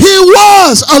leprosy. He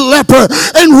was a leper.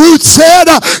 And Ruth said,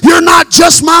 you're not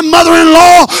just my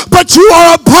mother-in-law, but you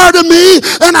are a part of me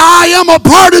and I am a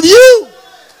part of you.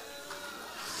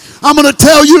 I'm going to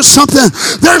tell you something.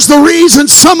 There's the reason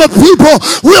some of people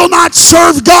will not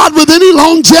serve God with any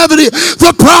longevity.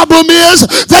 The problem is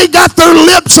they got their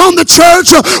lips on the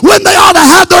church when they ought to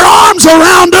have their arms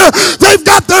around her. They've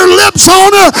got their lips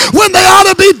on her when they ought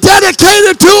to be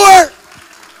dedicated to her.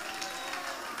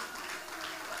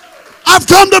 I've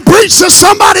come to preach to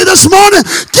somebody this morning.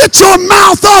 Get your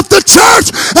mouth off the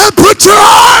church and put your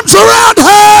arms around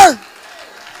her.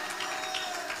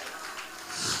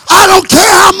 I don't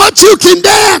care how much you can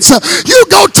dance. You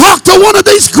go talk to one of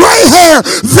these gray hair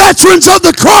veterans of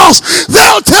the cross.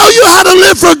 They'll tell you how to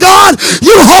live for God.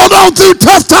 You hold on through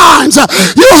tough times.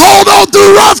 You hold on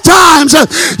through rough times.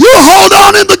 You hold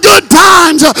on in the good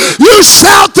times. You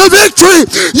shout to victory.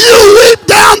 You weep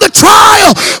down the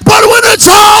trial. But when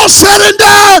it's all said and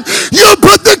done, you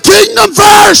put the kingdom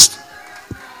first.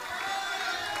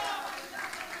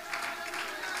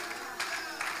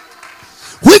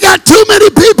 We got too many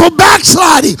people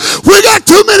backsliding. We got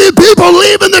too many people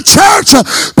leaving the church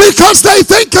because they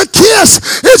think a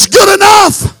kiss is good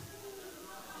enough.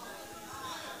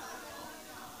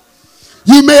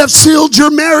 You may have sealed your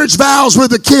marriage vows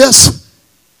with a kiss,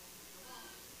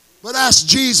 but ask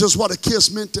Jesus what a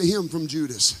kiss meant to him from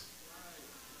Judas.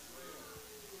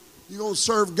 You're going to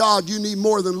serve God, you need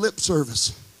more than lip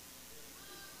service.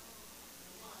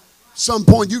 Some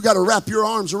point you got to wrap your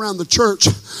arms around the church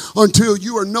until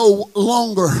you are no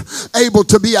longer able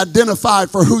to be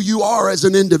identified for who you are as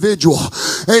an individual.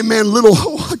 Amen.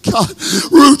 Oh God,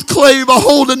 Ruth clave a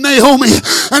hold of Naomi,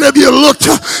 and if you looked,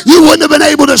 you wouldn't have been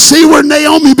able to see where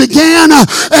Naomi began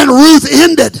and Ruth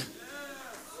ended.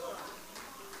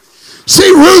 See,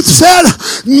 Ruth said,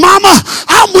 Mama,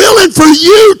 I'm willing for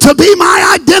you to be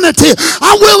my identity.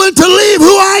 I'm willing to leave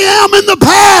who I am in the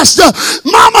past.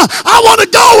 Mama, I want to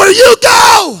go where you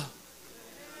go.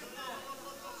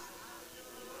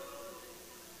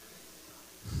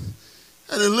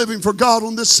 And in living for God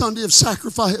on this Sunday of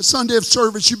sacrifice, Sunday of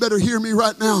service, you better hear me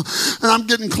right now. And I'm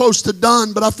getting close to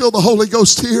done, but I feel the Holy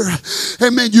Ghost here.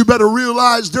 Amen. You better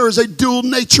realize there is a dual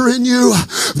nature in you.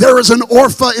 There is an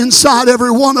Orpah inside every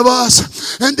one of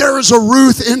us. And there is a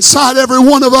Ruth inside every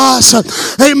one of us.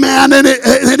 Amen. And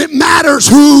it matters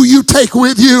who you take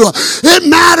with you. It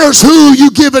matters who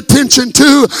you give attention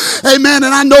to. Amen.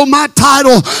 And I know my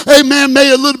title, amen,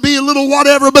 may be a little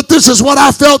whatever, but this is what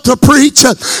I felt to preach.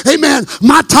 Amen.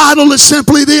 My title is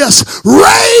simply this: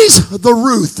 Raise the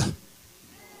Ruth.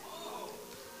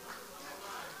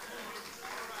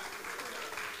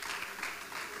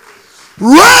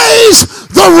 Raise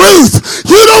the Ruth.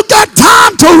 You don't got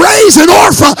time to raise an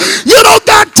Orpah. You don't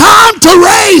got time to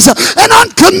raise an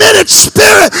uncommitted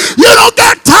spirit. You don't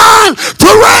got time to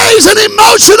raise an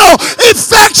emotional,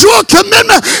 effectual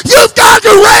commitment. You've got to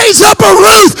raise up a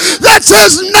Ruth that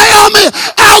says, Naomi,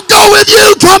 I'll go with you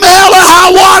come hell or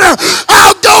high water.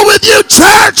 I'll go with you,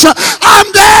 church. I'm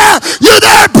there. You're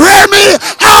there at prayer meeting.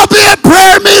 I'll be at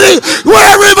prayer meeting. We're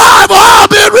at revival. I'll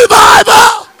be at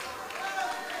revival.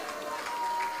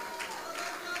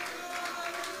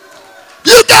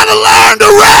 You got to learn to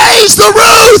raise the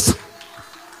Ruth.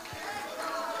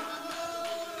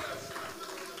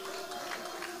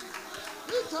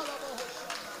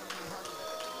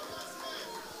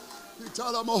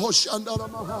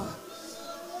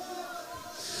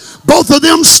 Both of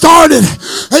them started,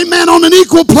 amen, on an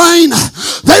equal plane.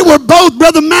 They were both,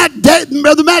 Brother Matt De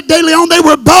Leon, they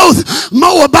were both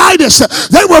Moabites.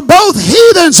 They were both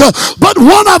heathens, but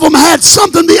one of them had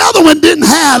something the other one didn't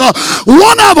have.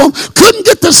 One of them couldn't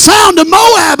get the sound of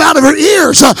Moab out of her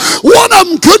ears. One of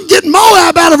them couldn't get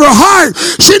Moab out of her heart.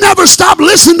 She never stopped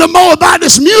listening to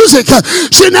Moabitess music.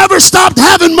 She never stopped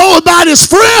having Moabitess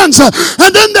friends.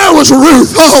 And then there was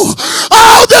Ruth.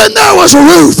 Oh, then there was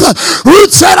Ruth.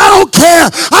 Ruth said, I don't care.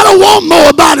 I don't want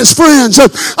Moabitess friends.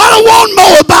 I don't want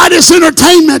Moabitess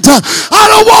entertainment. I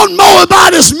don't want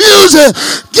Moabitess music.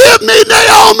 Give me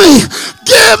Naomi.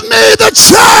 Give me the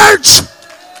church.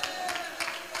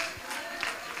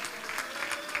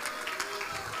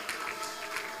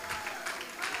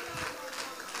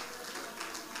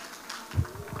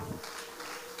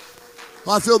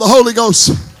 I feel the Holy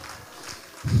Ghost.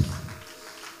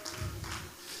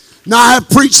 Now, I have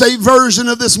preached a version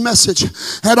of this message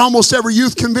at almost every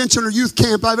youth convention or youth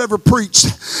camp I've ever preached.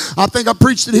 I think I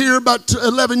preached it here about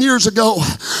 11 years ago.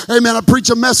 Amen. I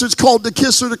preached a message called To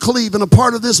Kiss or to Cleave, and a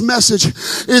part of this message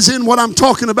is in what I'm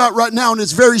talking about right now, and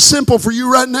it's very simple for you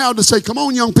right now to say, come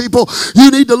on, young people, you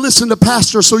need to listen to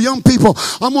Pastor. So, young people,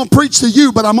 I'm going to preach to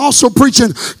you, but I'm also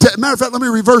preaching to, matter of fact, let me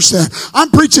reverse that. I'm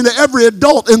preaching to every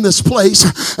adult in this place,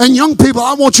 and young people,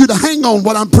 I want you to hang on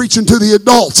what I'm preaching to the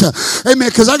adults. Amen.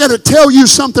 Because I got to tell you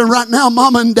something right now,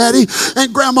 Mama and Daddy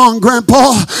and Grandma and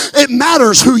Grandpa. It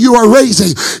matters who you are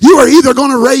raising. You are either going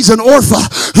to raise an orphan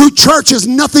who church is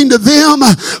nothing to them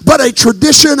but a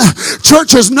tradition.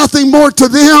 Church is nothing more to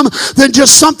them than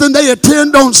just something they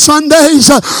attend on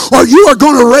Sundays. Or you are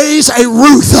going to raise a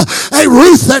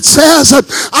Ruth that says,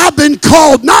 I've been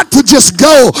called not to just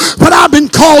go, but I've been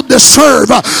called to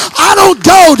serve. I don't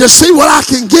go to see what I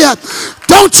can get.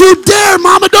 Don't you dare,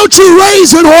 Mama, don't you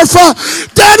raise an orphan.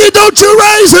 Daddy, don't you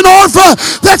raise an orphan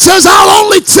that says, I'll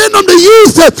only send them to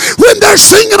youth when they're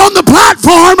singing on the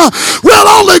platform.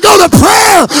 We'll only go to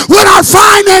prayer when our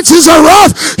finances are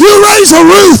rough. You raise a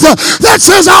Ruth that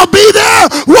says, I'll be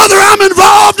there whether I'm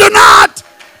involved or not.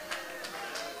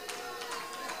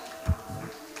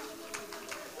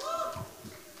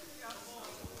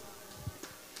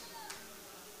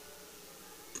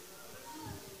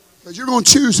 Because you're going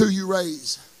to choose who you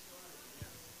raise.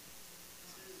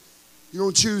 You're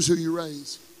going to choose who you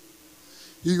raise.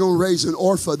 You're going to raise an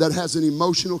orphan that has an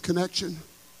emotional connection,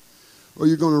 or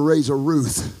you're going to raise a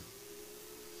Ruth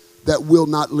that will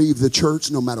not leave the church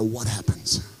no matter what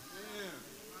happens.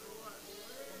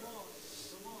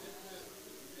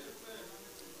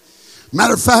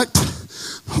 Matter of fact,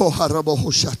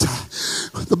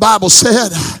 the Bible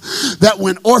said that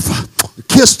when Orpah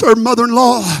kissed her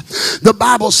mother-in-law, the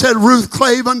Bible said Ruth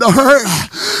clave unto her,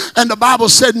 and the Bible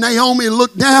said Naomi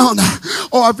looked down.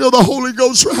 Oh, I feel the Holy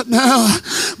Ghost right now.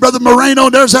 Brother Moreno,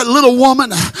 there's that little woman,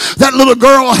 that little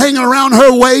girl hanging around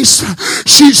her waist.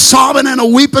 She's sobbing and a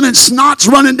weeping and snot's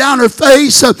running down her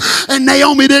face. And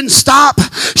Naomi didn't stop.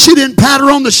 She didn't pat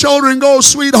her on the shoulder and go,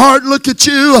 sweetheart, look at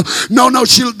you. No,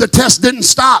 the test didn't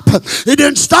stop. It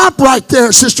didn't stop right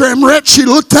there, Sister Emmerich. She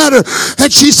looked at her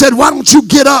and she said, why don't you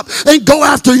get up and go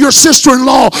after your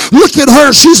sister-in-law? Look at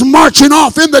her. She's marching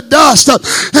off in the dust.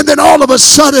 And then all of a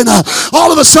sudden,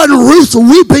 Ruth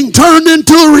weeping turned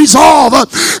into a resolve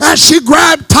as she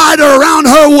grabbed tighter around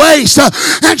her waist.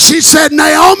 And she said,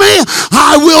 Naomi,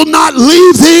 I will not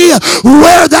leave thee.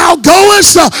 Where thou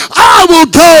goest, I will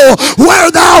go. Where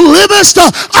thou livest,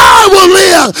 I will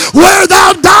live. Where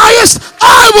thou diest,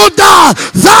 I will die.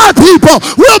 Thy people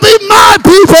will be my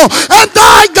people, and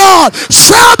thy God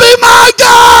shall be my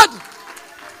God.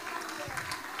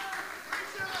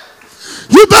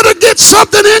 You better get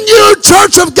something in you,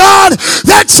 Church of God,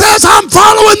 that says I'm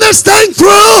following this thing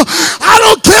through. I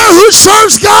don't care who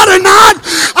serves God or not.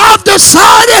 I've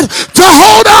decided to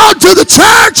hold on to the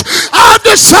church. I've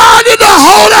decided to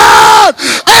hold on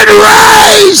and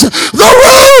raise the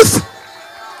Ruth.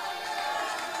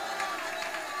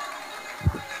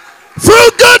 Through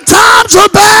good times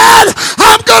or bad,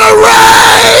 I'm going to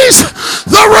raise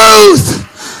the Ruth.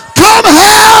 Come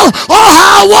hell or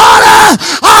high water,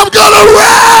 I'm going to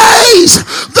raise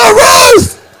the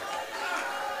Ruth.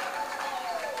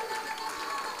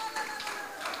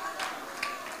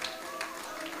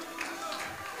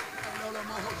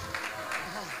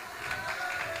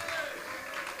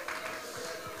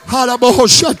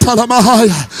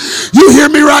 You hear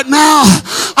me right now?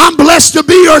 I'm blessed to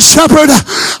be your shepherd.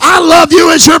 I love you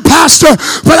as your pastor,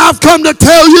 but I've come to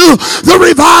tell you the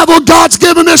revival God's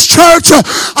given this church.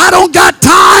 I don't got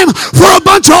time for a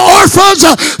bunch of orphans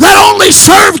that only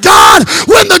serve God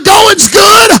when the going's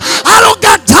good. I don't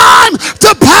got time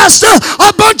to pastor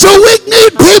a bunch of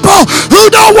weak-kneed people who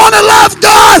don't want to love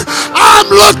God. I'm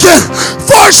looking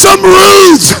for some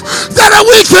Ruths that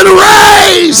we can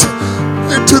raise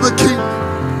into the kingdom.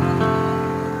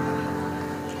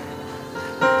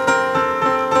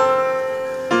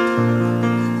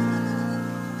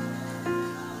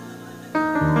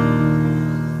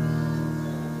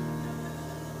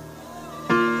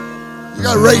 You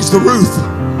got to raise the Ruth.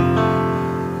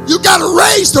 You got to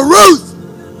raise the Ruth.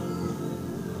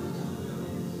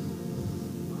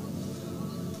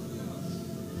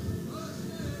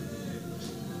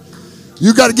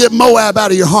 You got to get Moab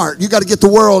out of your heart. You got to get the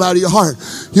world out of your heart.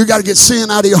 You got to get sin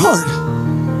out of your heart.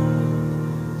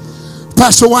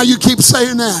 Pastor, why you keep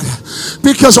saying that?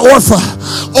 Because Orpah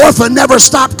Orpah never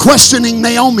stopped questioning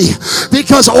Naomi,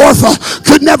 because Orpah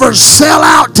could never sell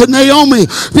out to Naomi,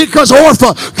 because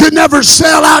Orpah could never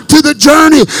sell out to the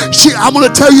journey. I'm going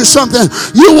to tell you something.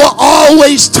 You will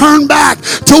always turn back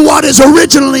to what is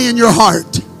originally in your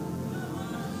heart.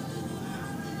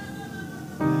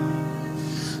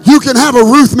 You can have a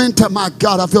Ruth mentality. My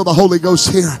God, I feel the Holy Ghost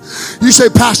here. You say,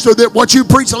 Pastor, that what you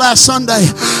preached last Sunday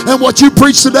and what you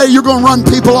preached today, you're going to run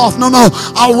people off. No,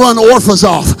 I'll run Orphans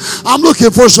off. I'm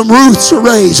looking for some Ruths to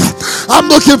raise. I'm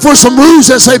looking for some Ruths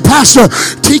that say, Pastor,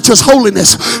 teach us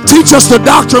holiness. Teach us the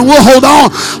doctrine. We'll hold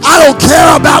on. I don't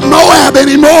care about Moab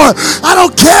anymore. I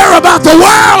don't care about the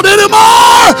world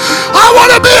anymore. I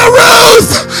want to be a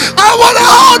Ruth. I want to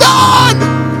hold on.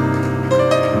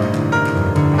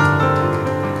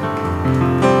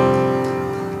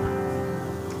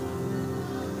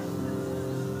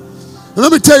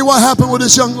 Let me tell you what happened with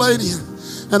this young lady,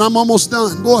 and I'm almost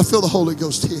done. Boy, I feel the Holy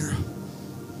Ghost here.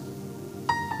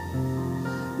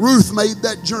 Ruth made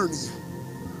that journey.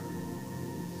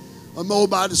 A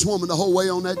Moabitess woman the whole way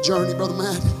on that journey, Brother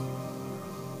Matt.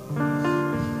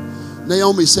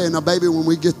 Naomi saying, now baby, when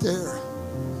we get there,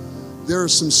 there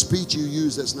is some speech you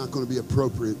use that's not going to be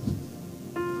appropriate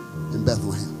in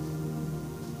Bethlehem.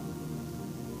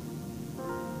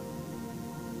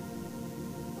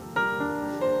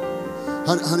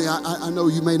 Honey, I know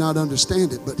you may not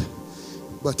understand it, but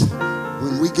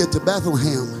when we get to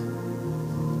Bethlehem,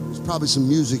 there's probably some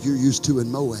music you're used to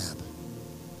in Moab.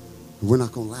 We're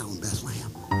not going to allow in Bethlehem.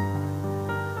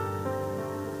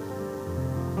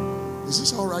 Is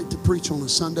this all right to preach on a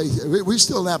Sunday? We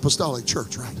still an apostolic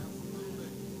church, right?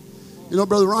 You know,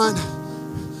 Brother Ryan,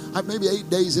 maybe 8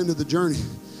 days into the journey,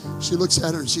 she looks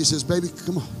at her and she says, baby,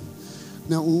 come on.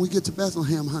 Now, when we get to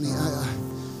Bethlehem, honey,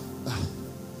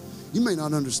 you may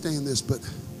not understand this, but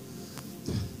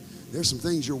there's some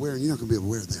things you're wearing you're not going to be able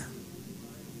to wear there.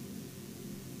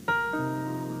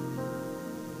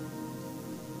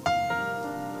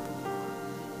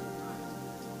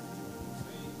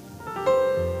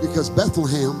 Because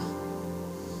Bethlehem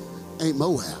ain't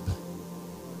Moab.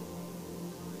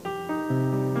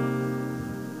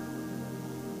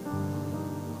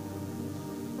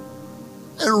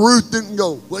 And Ruth didn't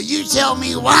go, well, you tell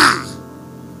me why.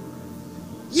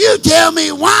 You tell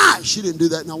me why. She didn't do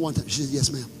that not one time. She said, yes,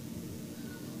 ma'am.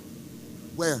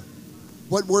 Where?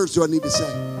 What words do I need to say?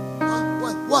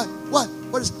 What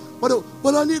do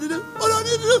I need to do? What do I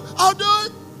need to do? I'll do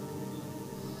it.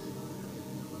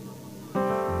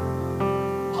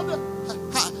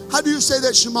 How do you say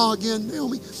that Shema again,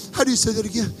 Naomi? How do you say that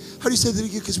again? How do you say that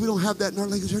again? Because we don't have that in our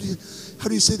language. How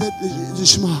do you say that? The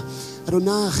Shema.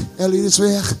 Adonai, Eli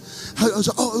Israel.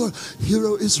 Oh, Lord,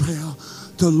 Hero Israel.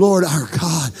 The Lord our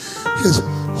God is,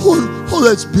 oh,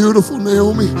 that's beautiful,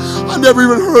 Naomi. I never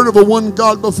even heard of a one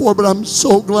God before, but I'm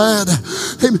so glad.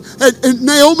 And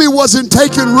Naomi wasn't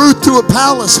taking Ruth to a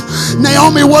palace.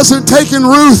 Naomi wasn't taking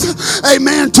Ruth,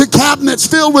 amen, to cabinets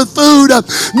filled with food.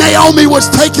 Naomi was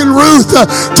taking Ruth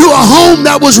to a home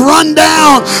that was run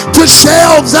down, to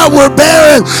shelves that were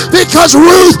barren, because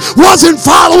Ruth wasn't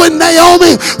following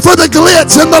Naomi for the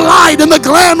glitz and the light and the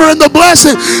glamour and the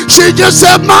blessing. She just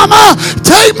said, Mama,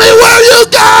 take me where you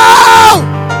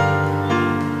go.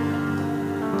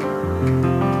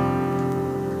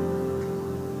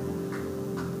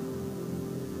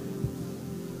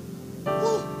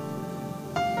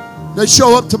 They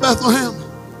show up to Bethlehem.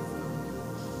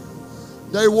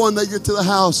 Day one, they get to the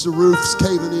house. The roof's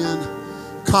caving in.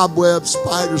 Cobwebs,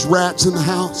 spiders, rats in the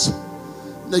house.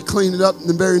 They clean it up, and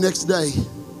the very next day,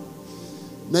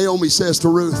 Naomi says to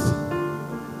Ruth,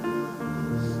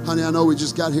 honey, I know we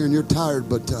just got here and you're tired,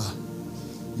 but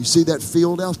you see that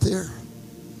field out there?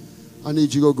 I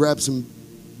need you to go grab some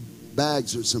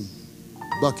bags or some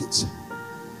buckets.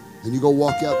 And you go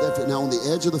walk out that field. Now, on the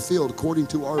edge of the field, according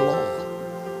to our law,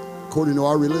 according to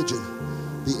our religion,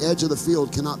 the edge of the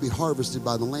field cannot be harvested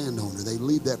by the landowner. They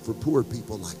leave that for poor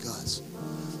people like us.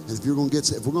 And if we're going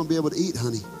to be able to eat,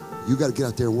 honey, you got to get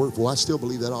out there and work for it. I still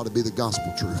believe that ought to be the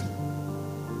gospel truth.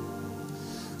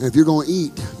 And if you're going to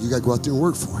eat, you got to go out there and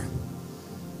work for it.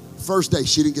 First day,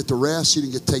 she didn't get to rest. She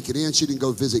didn't get to take it in. She didn't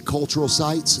go visit cultural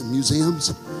sites and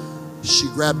museums. She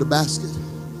grabbed a basket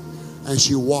and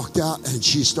she walked out and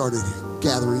she started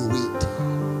gathering wheat.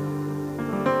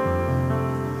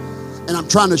 And I'm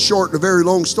trying to shorten a very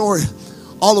long story.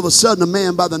 All of a sudden, a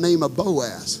man by the name of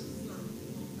Boaz,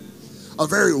 a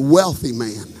very wealthy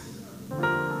man,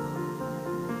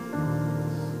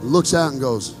 looks out and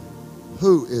goes,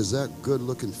 who is that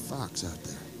good-looking fox out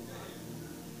there?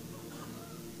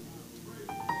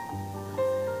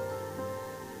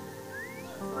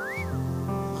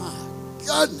 My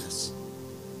goodness.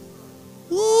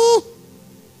 Woo.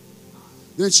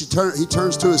 Then he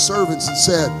turns to his servants and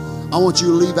said, I want you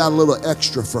to leave out a little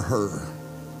extra for her.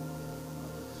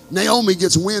 Naomi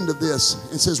gets wind of this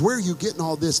and says, where are you getting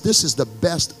all this? This is the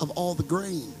best of all the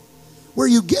grain. Where are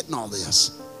you getting all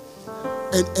this?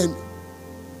 And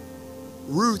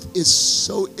Ruth is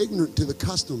so ignorant to the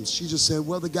customs. She just said,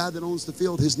 well, the guy that owns the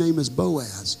field, his name is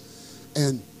Boaz.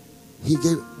 And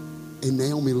and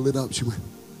Naomi lit up. She went,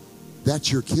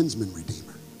 that's your kinsman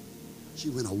redeemer.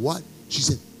 She went, a what? She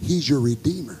said, he's your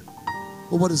redeemer.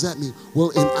 Well, what does that mean? Well,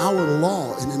 in our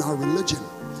law and in our religion,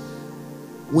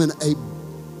 when a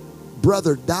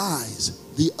brother dies,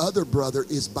 the other brother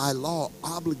is by law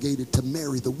obligated to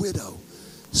marry the widow.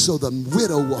 So the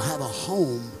widow will have a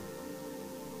home.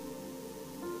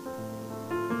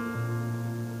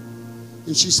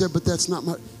 And she said, but that's not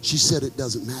my... She said, it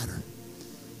doesn't matter.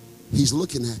 He's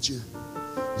looking at you.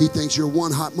 He thinks you're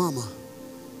one hot mama.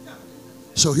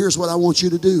 So here's what I want you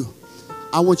to do.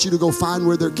 I want you to go find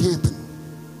where they're camping.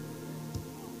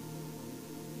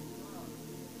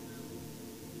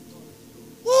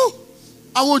 Woo!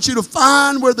 I want you to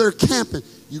find where they're camping.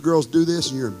 You girls do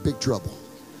this and you're in big trouble.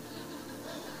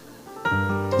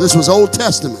 This was Old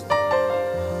Testament.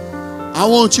 I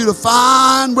want you to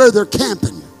find where they're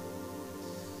camping.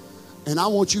 And I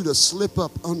want you to slip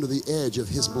up under the edge of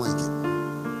his blanket.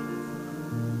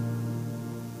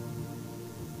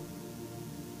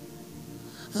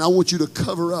 And I want you to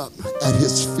cover up at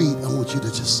his feet. I want you to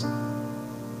just...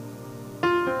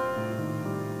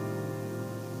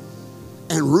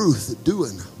 And Ruth,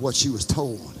 doing what she was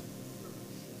told,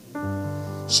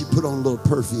 she put on a little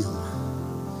perfume.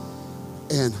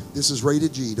 And this is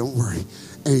rated G, don't worry.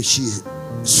 And she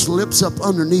slips up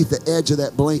underneath the edge of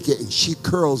that blanket and she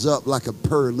curls up like a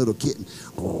purring little kitten.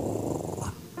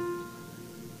 Oh.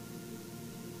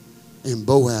 And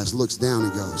Boaz looks down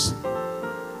and goes,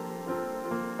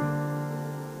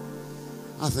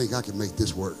 I think I can make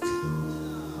this work.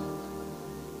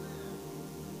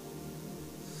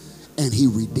 And he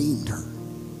redeemed her.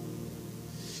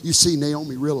 You see,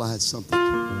 Naomi realized something.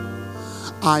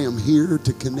 I am here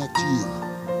to connect you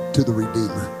to the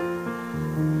Redeemer.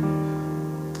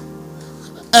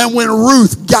 And when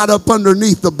Ruth got up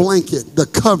underneath the blanket, the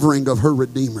covering of her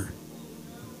Redeemer,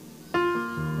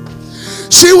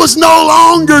 she was no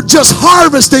longer just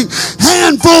harvesting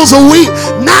handfuls of wheat.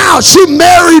 Now she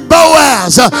married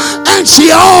Boaz and she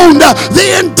owned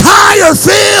the entire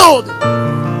field.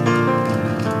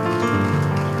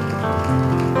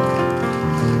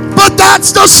 But that's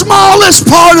the smallest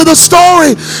part of the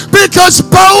story, because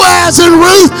Boaz and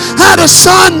Ruth had a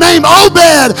son named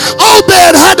Obed.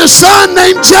 Obed had a son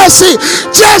named Jesse.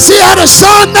 Jesse had a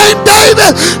son named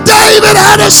David. David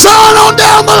had a son on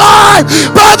down the line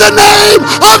by the name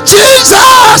of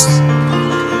Jesus.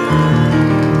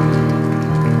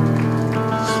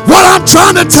 What I'm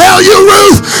trying to tell you,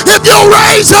 Ruth, if you'll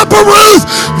raise up a Ruth,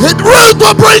 Ruth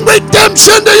will bring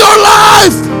redemption to your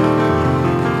life.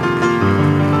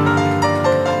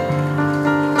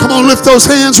 Come on, lift those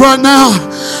hands right now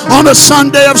on a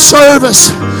Sunday of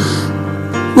service.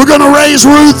 We're going to raise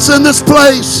Ruths in this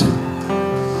place.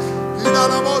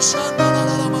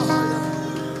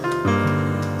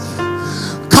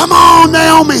 Come on,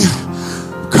 Naomi.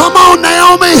 Come on,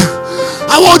 Naomi.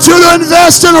 I want you to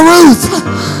invest in a Ruth.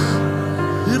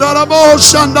 We're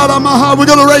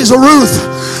going to raise a Ruth.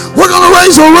 We're going to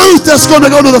raise a Ruth that's going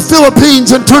to go to the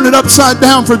Philippines and turn it upside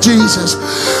down for Jesus.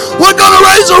 We're going to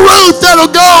raise a Ruth that'll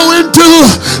go into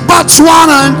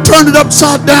Botswana and turn it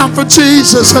upside down for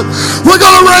Jesus. We're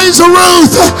going to raise a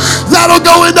Ruth that'll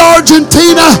go into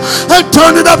Argentina and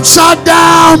turn it upside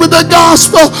down with the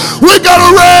gospel. We're going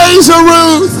to raise a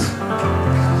Ruth.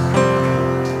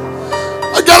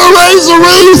 I got to raise a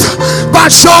Ruth by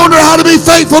showing her how to be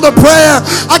faithful to prayer.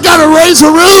 I got to raise a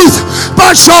Ruth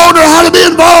by showing her how to be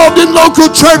involved in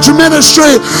local church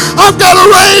ministry. I've got to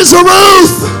raise a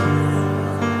Ruth.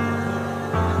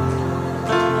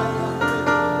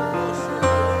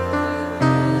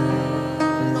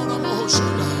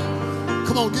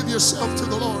 Come on, give yourself to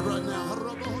the Lord right now.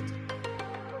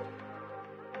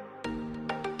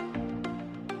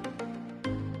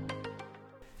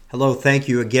 Hello, thank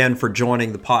you again for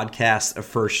joining the podcast of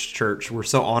First Church. We're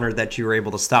so honored that you were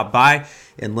able to stop by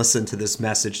and listen to this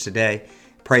message today.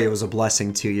 Pray it was a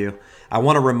blessing to you. I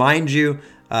want to remind you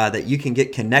that you can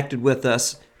get connected with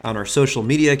us on our social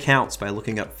media accounts by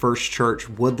looking up First Church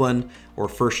Woodland or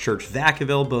First Church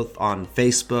Vacaville, both on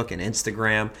Facebook and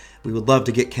Instagram. We would love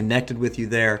to get connected with you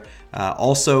there.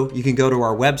 Also, you can go to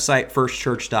our website,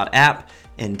 firstchurch.app,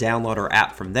 and download our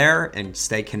app from there and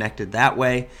stay connected that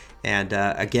way. And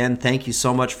again, thank you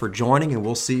so much for joining, and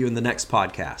we'll see you in the next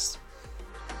podcast.